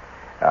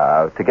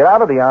 To get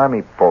out of the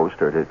Army post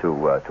or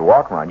to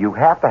walk around, you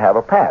have to have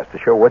a pass to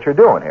show what you're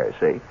doing here,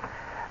 see?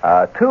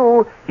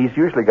 2, he's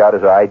usually got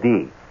his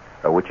ID,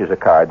 which is a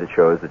card that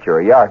shows that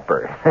you're a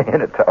yardbird.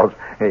 And it tells,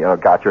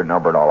 got your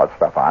number and all that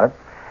stuff on it.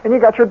 And you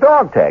got your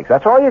dog tags.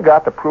 That's all you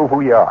got to prove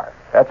who you are.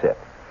 That's it.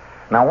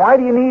 Now, why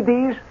do you need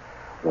these?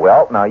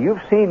 Well, now,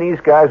 you've seen these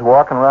guys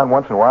walking around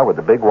once in a while with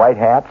the big white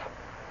hats.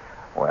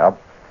 Well,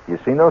 you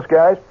seen those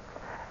guys?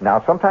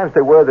 Now, sometimes they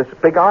wear this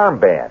big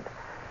armband.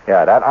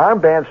 Yeah, that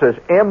armband says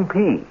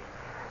MP.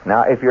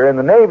 Now, if you're in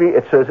the Navy,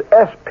 it says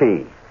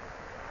SP.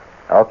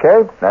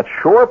 Okay? That's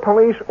shore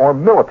police or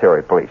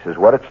military police is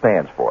what it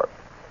stands for.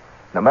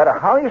 No matter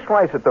how you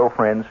slice it, though,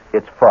 friends,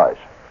 it's fuzz.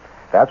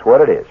 That's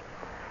what it is.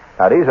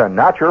 Now, these are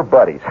not your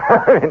buddies.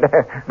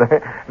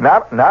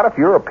 Not if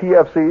you're a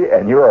PFC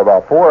and you're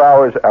about 4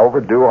 hours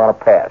overdue on a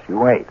pass.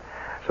 You ain't.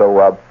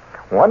 So,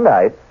 one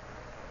night,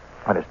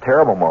 on his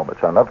terrible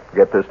moments, I'll never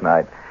forget this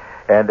night,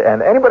 and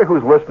anybody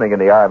who's listening in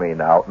the Army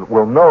now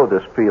will know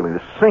this feeling,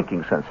 this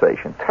sinking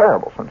sensation,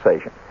 terrible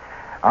sensation.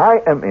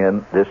 I am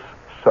in this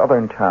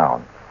southern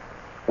town,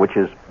 which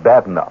is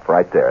bad enough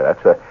right there.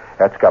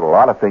 that's got a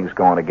lot of things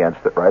going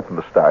against it right from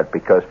the start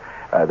because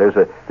there's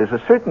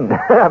a certain,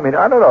 I mean,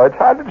 I don't know, it's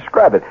hard to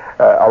describe it.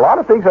 A lot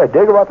of things I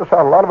dig about the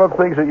South, a lot of other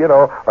things that,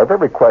 are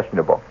very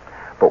questionable.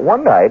 But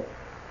one night,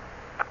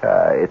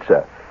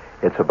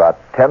 it's about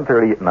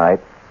 10:30 at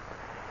night,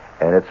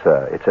 and it's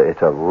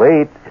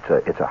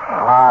a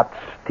hot,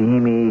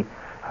 steamy,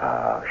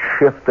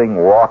 shifting,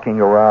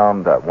 walking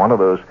around one of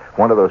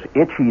those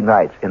itchy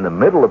nights in the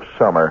middle of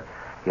summer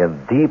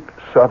in deep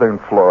southern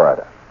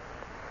Florida.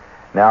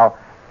 Now,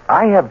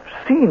 I have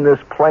seen this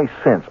place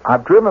since.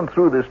 I've driven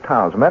through this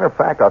town. As a matter of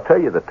fact, I'll tell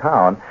you the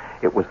town.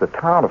 It was the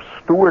town of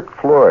Stuart,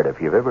 Florida,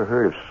 if you've ever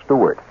heard of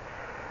Stuart.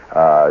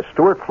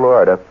 Stuart,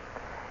 Florida.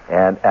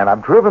 And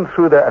I've driven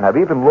through there, and I've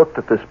even looked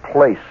at this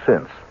place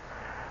since.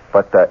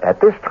 But at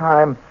this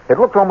time, it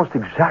looked almost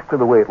exactly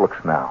the way it looks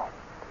now,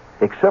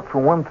 except for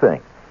one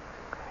thing.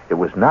 It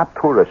was not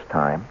tourist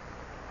time.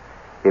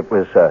 It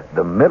was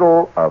the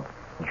middle of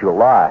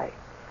July.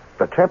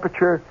 The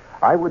temperature,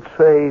 I would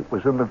say,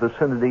 was in the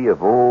vicinity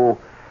of,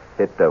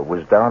 it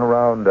was down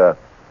around, it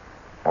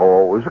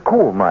was a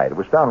cool night. It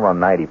was down around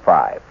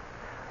 95,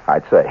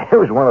 I'd say. It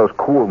was one of those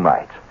cool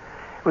nights.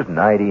 It was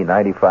 90,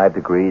 95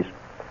 degrees.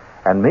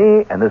 And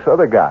me and this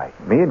other guy,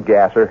 me and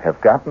Gasser, have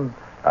gotten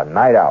a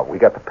night out. We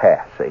got the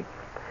pass, see?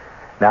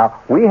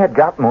 Now, we had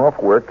gotten off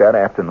work that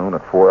afternoon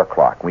at 4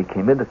 o'clock. We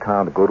came into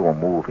town to go to a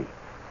movie.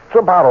 It's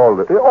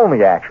about the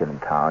only action in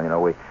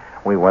town,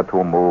 We went to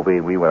a movie.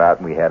 We went out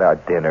and we had our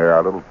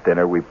little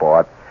dinner we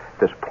bought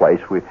this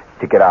place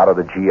to get out of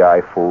the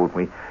GI food.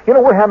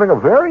 We're having a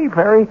very,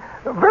 very,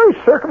 very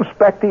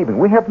circumspect evening.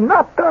 We have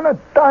not done a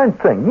darn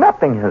thing.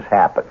 Nothing has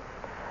happened.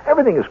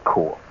 Everything is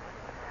cool.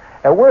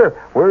 And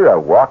we're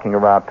walking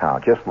around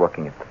town, just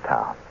looking at the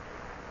town.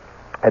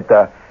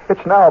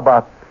 It's now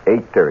about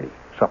 8:30,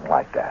 something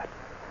like that.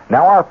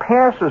 Now, our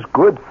pass is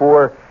good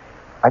for,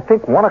 I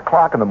think, 1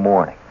 o'clock in the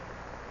morning.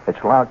 It's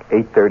around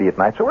 8:30 at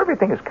night, so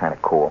everything is kind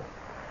of cool.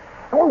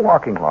 And we're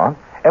walking along,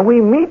 and we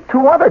meet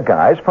two other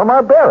guys from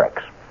our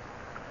barracks.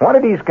 One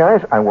of these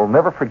guys I will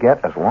never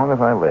forget as long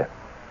as I live.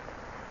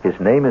 His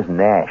name is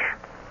Nash.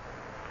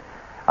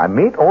 I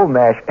meet old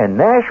Nash, and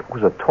Nash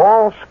was a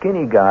tall,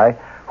 skinny guy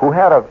who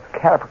had a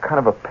kind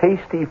of a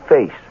pasty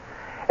face.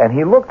 And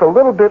he looked a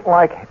little bit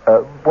like,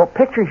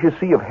 pictures you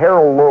see of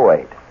Harold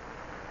Lloyd.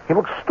 He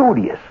looked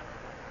studious.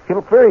 He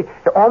looked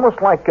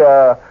almost like,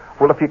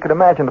 if you could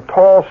imagine, a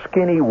tall,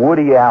 skinny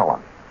Woody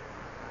Allen.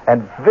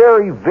 And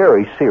very,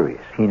 very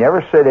serious. He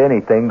never said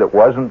anything that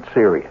wasn't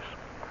serious.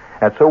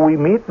 And so we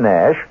meet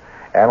Nash,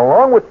 and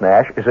along with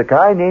Nash is a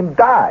guy named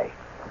Di.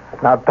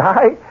 Now,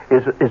 Di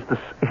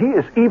he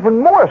is even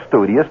more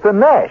studious than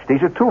Nash.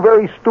 These are two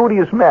very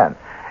studious men.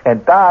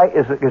 And Di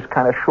is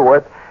kind of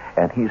short,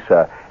 and he's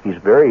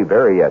very,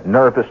 very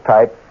nervous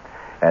type.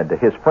 And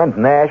his friend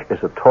Nash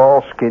is a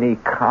tall, skinny,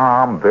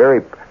 calm,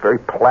 very, very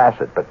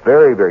placid, but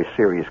very, very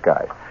serious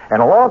guy.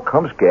 And along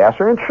comes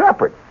Gasser and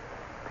Shepard.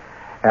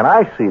 And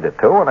I see the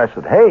two, and I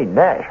said, "Hey,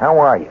 Nash, how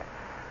are you?"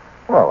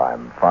 "Well,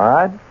 I'm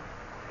fine."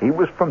 He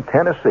was from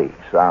Tennessee,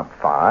 so I'm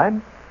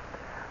fine.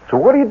 "So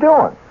what are you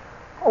doing?"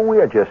 "Oh, we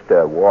are just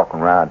walking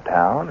around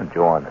town,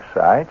 enjoying the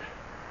sights.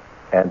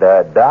 And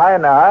Di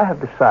and I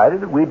have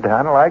decided that we'd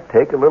kind of like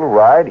take a little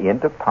ride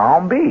into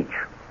Palm Beach.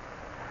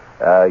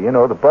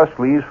 The bus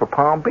leaves for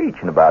Palm Beach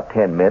in about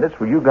 10 minutes.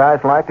 Would you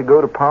guys like to go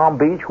to Palm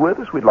Beach with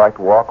us? We'd like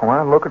to walk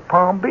around and look at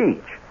Palm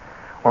Beach."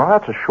 "Well,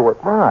 that's a short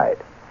ride."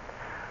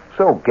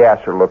 So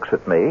Gasser looks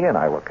at me, and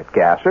I look at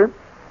Gasser.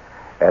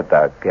 And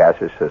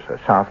Gasser says,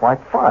 "Sounds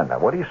like fun. Now,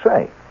 what do you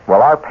say?"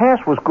 Well, our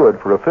pass was good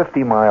for a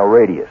 50-mile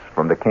radius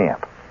from the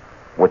camp,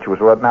 which was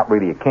not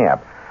really a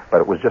camp,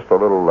 but it was just a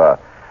little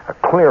a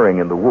clearing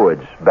in the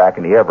woods back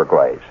in the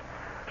Everglades.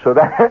 So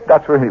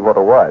that's really what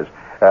it was,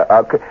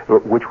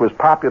 which was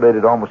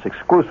populated almost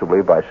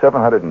exclusively by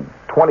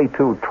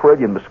 722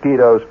 trillion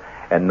mosquitoes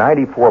and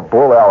 94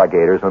 bull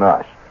alligators and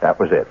us. That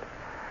was it.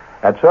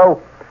 And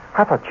so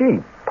I thought,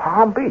 gee,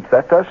 Palm Beach,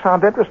 that does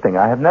sound interesting.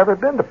 I have never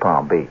been to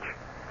Palm Beach.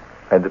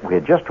 And we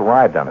had just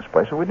arrived on this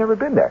place, so we'd never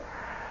been there.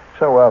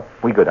 So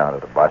we go down to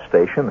the bus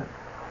station, and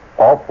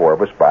all four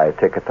of us buy a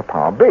ticket to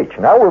Palm Beach.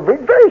 Now, we're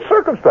being very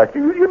circumspect.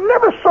 You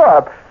never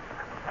saw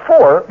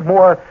four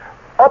more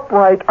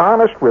upright,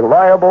 honest,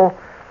 reliable,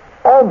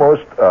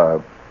 almost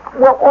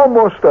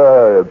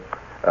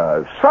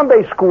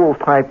Sunday school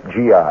type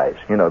GIs.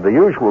 The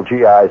usual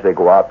GIs, they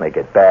go out and they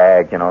get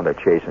bagged, they're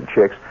chasing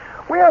chicks.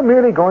 We are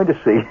merely going to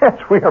see,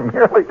 that's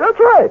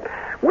right.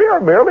 We are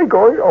merely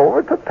going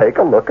over to take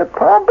a look at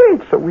Palm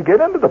Beach. So we get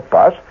into the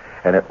bus,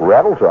 and it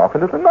rattles off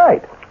into the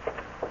night.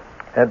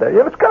 And,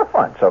 it's kind of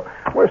fun. So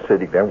we're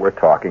sitting there, we're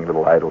talking,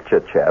 little idle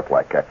chit-chat,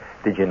 like,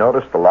 did you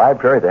notice the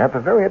library? They have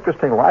a very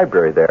interesting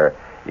library there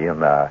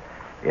in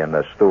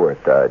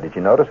Stuart. Did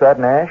you notice that,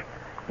 Nash?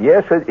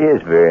 Yes, it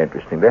is very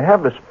interesting. They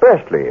have a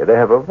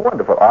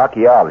wonderful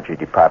archaeology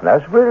department. I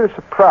was really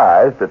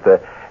surprised at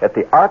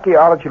the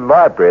archaeology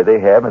library they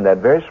have in that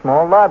very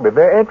small library.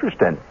 Very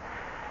interesting.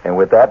 And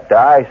with that,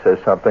 Di says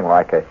something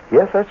like,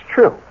 yes, that's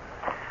true.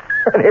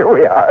 And here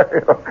we are.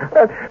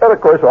 And,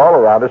 of course, all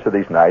around us are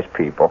these nice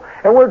people.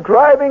 And we're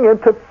driving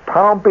into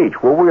Palm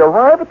Beach. Well, we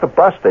arrive at the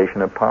bus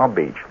station in Palm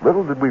Beach.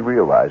 Little did we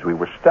realize we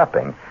were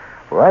stepping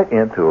right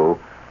into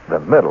the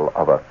middle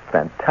of a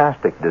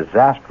fantastic,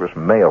 disastrous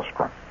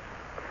maelstrom.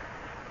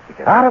 We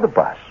get out of the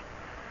bus.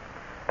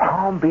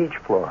 Palm Beach,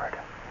 Florida.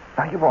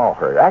 Now, you've all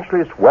heard.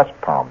 Actually, it's West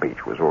Palm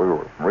Beach was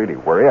where we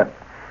were in.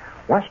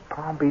 West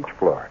Palm Beach,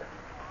 Florida.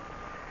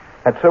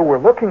 And so we're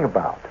looking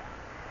about.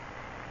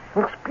 It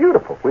looks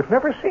beautiful. We've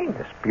never seen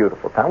this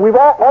beautiful town. We've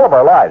all of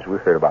our lives we've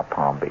heard about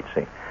Palm Beach.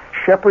 See,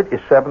 Shepard is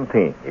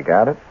 17. You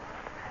got it?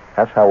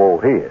 That's how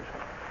old he is.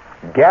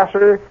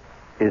 Gasser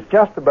is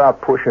just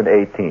about pushing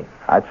 18.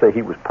 I'd say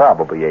he was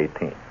probably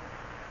 18.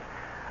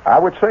 I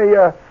would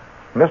say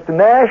Mr.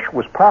 Nash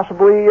was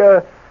possibly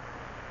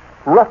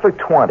roughly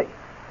 20.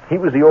 He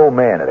was the old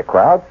man of the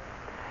crowd.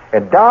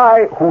 And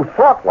Di, who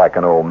thought like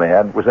an old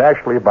man, was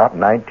actually about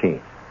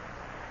 19.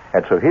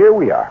 And so here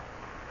we are.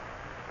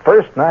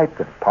 First night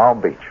in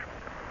Palm Beach.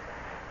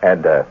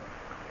 And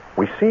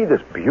we see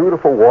this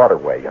beautiful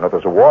waterway. You know,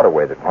 there's a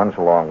waterway that runs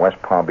along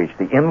West Palm Beach.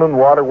 The inland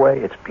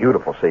waterway, it's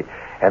beautiful, see.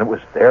 And it was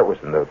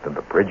and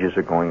the bridges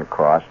are going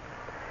across.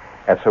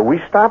 And so we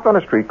stopped on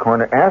a street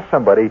corner, asked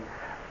somebody,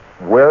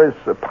 where is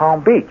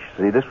Palm Beach?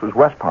 See, this was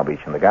West Palm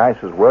Beach. And the guy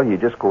says, well, you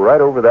just go right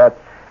over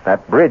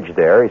that bridge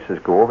there. He says,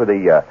 go over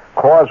the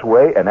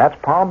causeway, and that's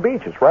Palm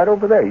Beach. It's right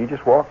over there. You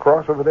just walk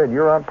across over there, and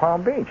you're on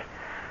Palm Beach.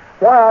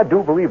 Why, I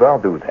do believe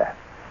I'll do that,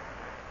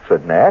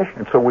 said Nash.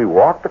 And so we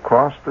walked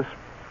across this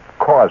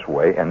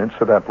causeway, and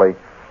incidentally,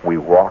 we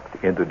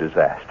walked into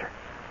disaster.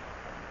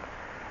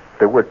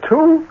 There were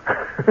two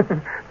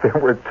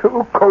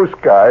Coast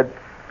Guard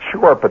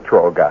shore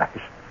patrol guys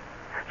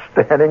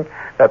standing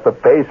at the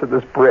base of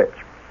this bridge.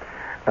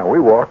 Now we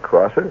walk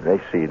across it, and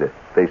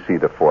they see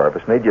the four of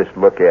us, and they just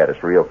look at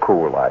us real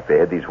cool like. They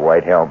had these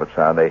white helmets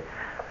on. They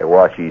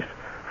watch these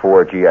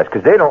four GIs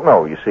because they don't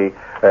know. You see,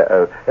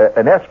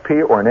 an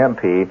SP or an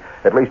MP,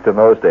 at least in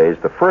those days,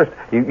 the first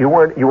you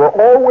were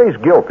always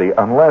guilty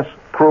unless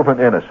proven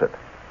innocent,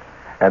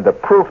 and the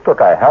proof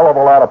took a hell of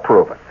a lot of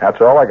proving. That's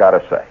all I got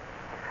to say.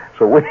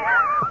 So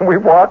we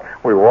walk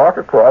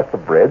across the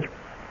bridge.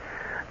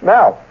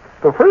 Now,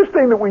 the first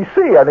thing that we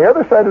see on the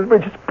other side of the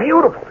bridge is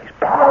beautiful. These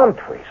palm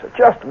trees are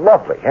just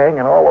lovely,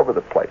 hanging all over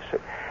the place.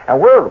 And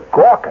we're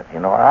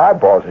gawking, our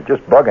eyeballs are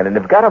just bugging, and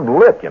they've got them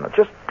lit,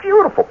 just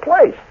beautiful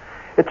place.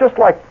 It's just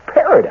like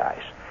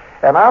paradise.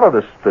 And out of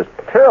this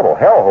terrible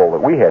hellhole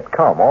that we had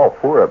come, all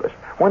four of us,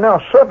 we're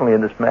now suddenly in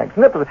this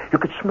magnificent, you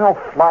could smell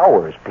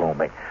flowers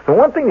blooming. The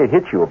one thing that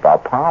hits you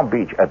about Palm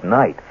Beach at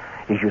night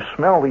is you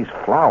smell these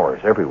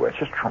flowers everywhere. It's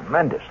just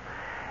tremendous.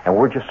 And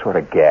we're just sort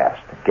of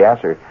gassed.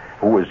 Gasser,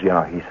 who was, he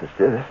says,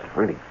 this is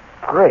really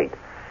great.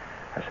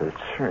 I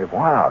said,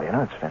 wow,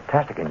 it's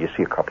fantastic. And you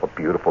see a couple of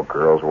beautiful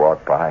girls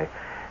walk by,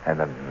 and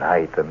the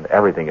night, and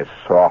everything is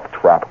soft,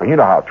 tropical. You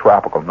know how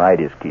tropical night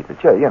is, Keith. It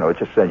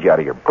just sends you out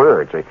of your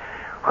birds.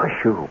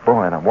 Whew,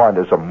 boy, and I'm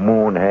wondering, there's a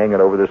moon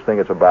hanging over this thing.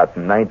 It's about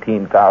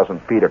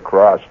 19,000 feet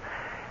across,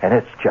 and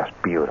it's just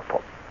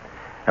beautiful.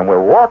 And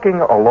we're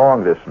walking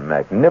along this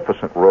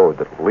magnificent road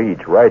that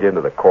leads right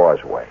into the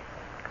causeway,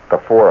 the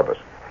four of us.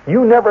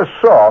 You never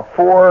saw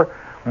four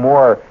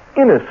more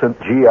innocent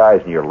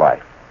GIs in your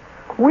life.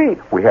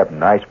 We have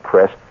nice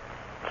pressed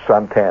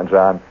suntans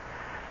on,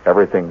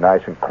 everything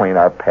nice and clean.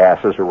 Our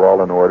passes are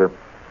all in order.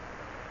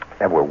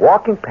 And we're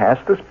walking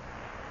past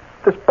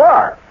this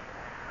bar.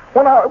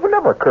 Well, now, it would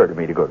never occur to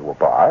me to go to a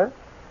bar.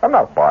 I'm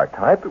not a bar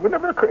type. It would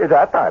never occur at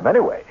that time,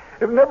 anyway.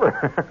 It never...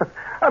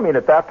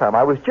 at that time,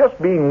 I was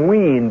just being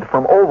weaned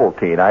from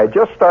Ovaltine. I had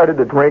just started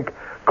to drink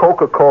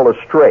Coca-Cola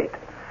straight.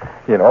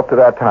 Up to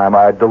that time,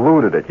 I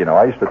diluted it.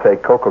 I used to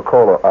take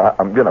Coca-Cola,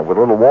 with a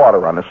little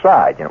water on the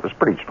side. It was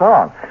pretty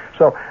strong.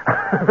 So,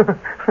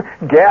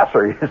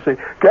 Gasser,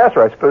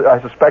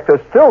 I suspect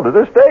that still to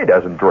this day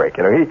doesn't drink.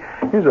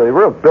 He's a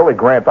real Billy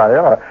Graham.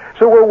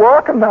 So we're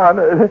walking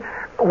down.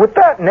 With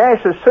that,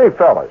 Nash says, say,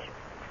 fellas,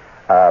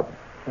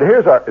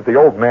 here's the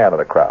old man of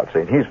the crowd.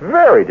 See, he's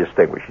very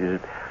distinguished. He says,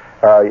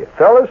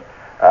 fellas,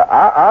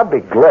 I'll be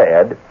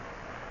glad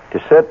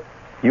to set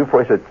you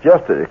for, he said,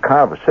 just a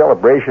kind of a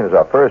celebration as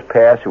our first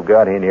pass who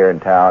got in here in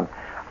town.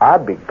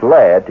 I'd be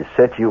glad to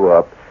set you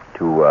up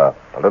to a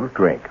little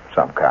drink of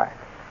some kind.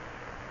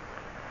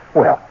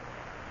 Well,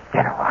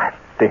 I've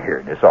been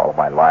hearing this all of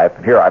my life,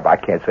 and here I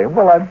can't say,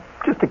 well, I'm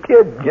just a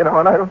kid, and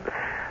I don't.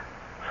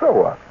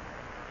 So,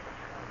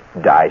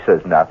 Di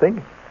says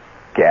nothing,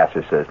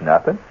 Gasser says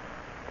nothing,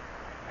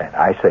 and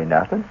I say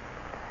nothing.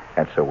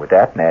 And so with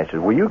that, Nash says,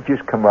 well, you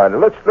just come on,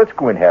 let's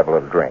go in and have a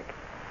little drink.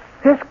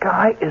 This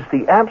guy is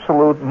the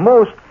absolute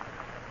most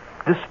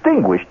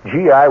distinguished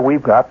GI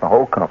we've got in the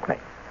whole company.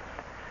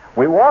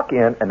 We walk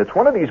in, and it's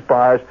one of these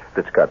bars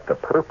that's got the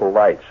purple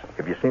lights.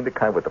 Have you seen the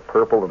kind with the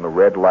purple and the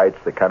red lights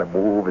that kind of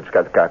move? It's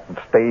got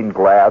stained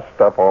glass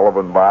stuff all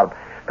over the bottom.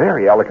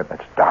 Very elegant.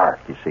 It's dark,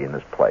 you see, in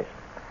this place.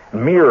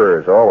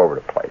 Mirrors all over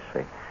the place,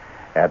 see?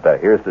 And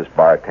here's this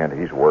bartender.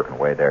 He's working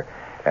away there.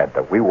 And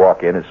we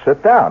walk in and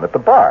sit down at the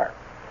bar.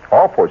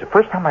 All four. It's the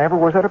first time I ever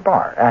was at a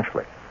bar,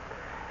 actually.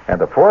 And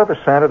the four of us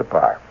sat at the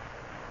bar.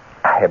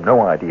 I have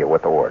no idea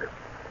what to order.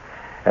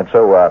 And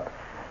so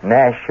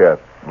Nash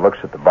looks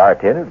at the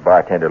bartender. The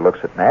bartender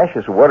looks at Nash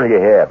and says, "What do you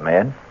have,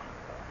 man?"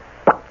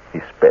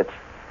 He spits.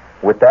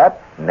 With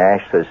that,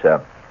 Nash says,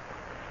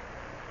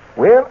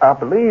 "Well, I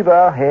believe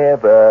I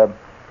have a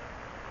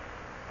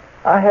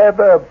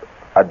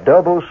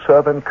double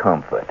Southern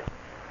Comfort."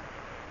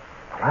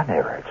 Well, I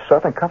never heard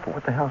Southern Comfort.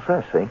 What the hell's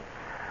this, see?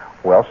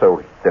 Well,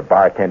 so the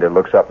bartender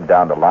looks up and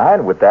down the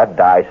line. With that,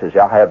 Di says,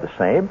 "I'll have the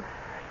same."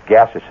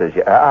 Gasser says,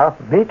 "Yeah,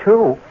 me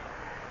too."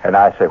 And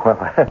I say, "Well,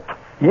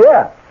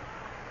 yeah."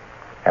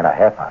 And I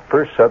have my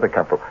first Southern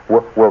Comfort.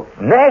 Well,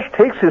 Nash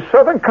takes his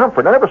Southern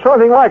Comfort. I never saw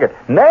anything like it.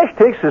 Nash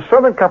takes his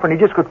Southern Comfort and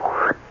he just goes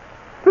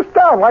just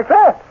down like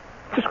that.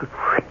 Just goes,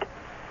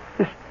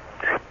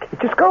 it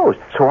just goes.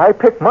 So I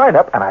pick mine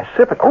up and I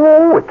sip it.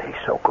 Oh, it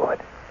tastes so good.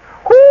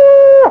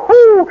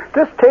 Woo-hoo!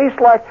 This tastes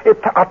like it.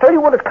 I'll tell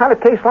you what it kind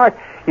of tastes like.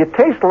 It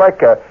tastes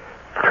like a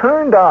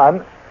turned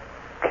on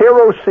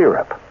Caro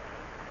syrup.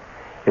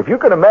 If you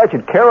can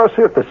imagine Caro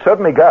syrup that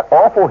suddenly got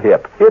awful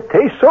hip, it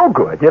tastes so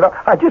good. You know,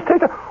 I just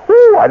tasted.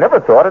 Ooh, I never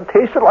thought it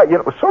tasted like.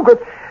 It was so good.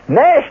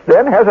 Nash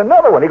then has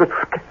another one. He goes,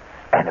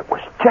 and it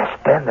was just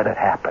then that it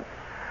happened.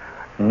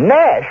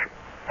 Nash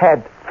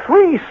had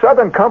 3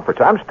 Southern Comforts.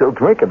 I'm still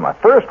drinking my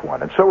first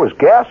one, and so was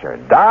Gasser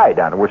and Di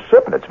down, and we're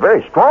sipping. It's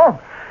very strong.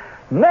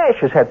 Nash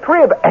has had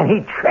 3 of them, and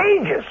he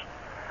changes.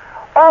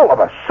 All of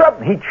a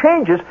sudden, he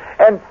changes,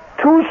 and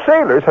 2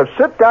 sailors have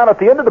sit down at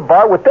the end of the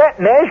bar. With that,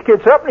 Nash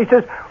gets up and he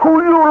says,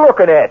 "Who you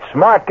looking at,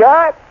 smart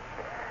guy?"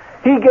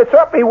 He gets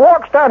up, he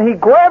walks down, he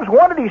grabs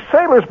one of these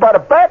sailors by the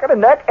back of the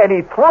neck, and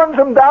he throws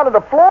him down to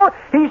the floor.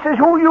 He says,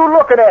 "Who you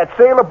looking at,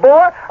 sailor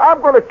boy?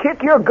 I'm going to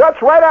kick your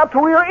guts right out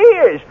through your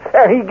ears."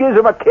 And he gives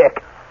him a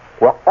kick.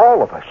 Well,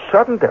 all of a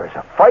sudden, there's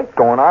a fight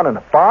going on in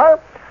the bar.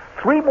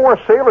 3 more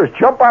sailors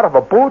jump out of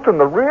a booth in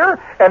the rear,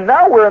 and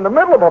now we're in the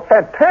middle of a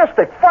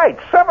fantastic fight.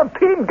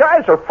 17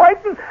 guys are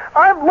fighting.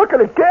 I'm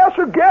looking at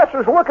Gasser.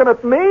 Gasser's looking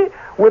at me.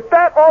 With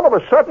that, all of a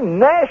sudden,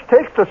 Nash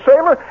takes the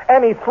sailor,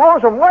 and he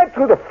throws him right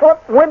through the front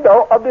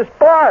window of this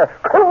bar.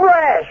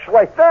 Crash!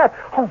 Like that.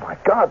 Oh, my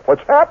God,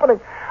 what's happening?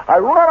 I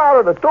run out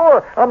of the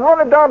door. I'm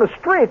running down the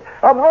street.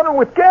 I'm running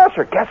with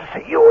Gasser. Gasser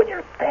says, "You and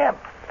your damn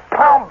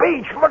Palm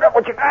Beach, look at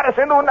what you got us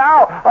into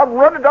now." I'm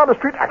running down the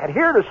street. I can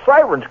hear the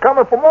sirens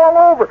coming from all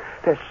over.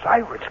 There's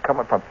sirens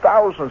coming from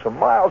thousands of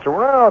miles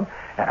around,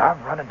 and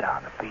I'm running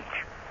down the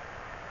beach.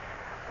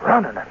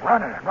 Running and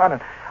running and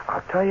running.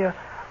 I'll tell you,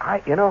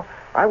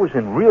 I was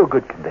in real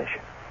good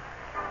condition.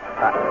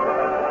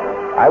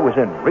 I was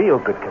in real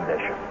good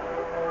condition.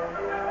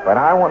 But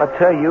I want to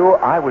tell you,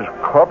 I was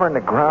covering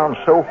the ground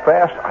so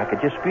fast, I could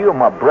just feel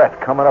my breath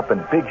coming up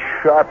in big,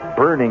 sharp,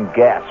 burning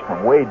gas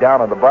from way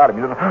down on the bottom.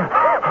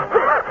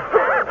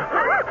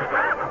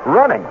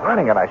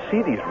 Running, and I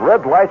see these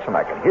red lights, and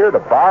I can hear the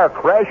bar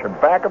crash in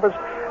back of us.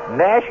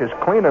 Nash is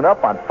cleaning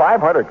up on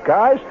 500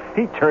 guys.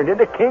 He turned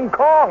into King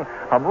Kong.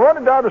 I'm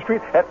running down the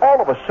street, and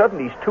all of a sudden,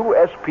 these 2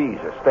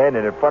 SPs are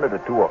standing in front of the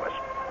 2 of us.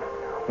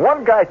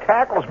 One guy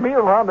tackles me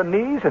around the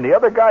knees, and the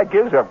other guy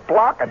gives a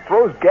block and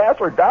throws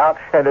Gasser down,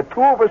 and the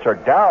 2 of us are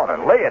down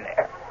and laying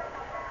there.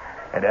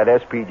 And that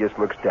SP just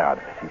looks down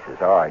at us. He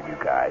says, "All right, you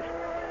guys,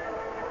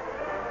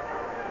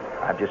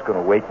 I'm just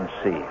going to wait and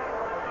see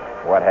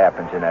what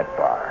happens in that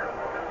bar.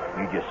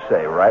 You just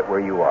say right where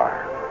you are."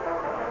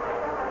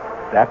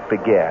 That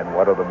began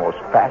one of the most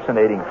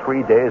fascinating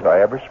 3 days I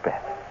ever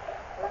spent.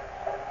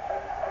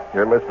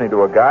 You're listening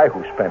to a guy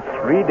who spent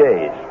 3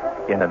 days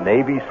in a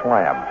Navy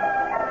slam.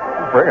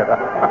 Bring it on.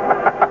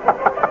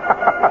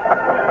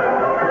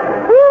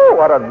 Woo,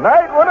 what a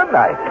night, what a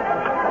night.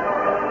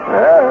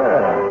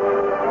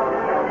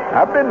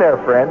 I've been there,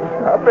 friends.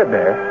 I've been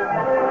there.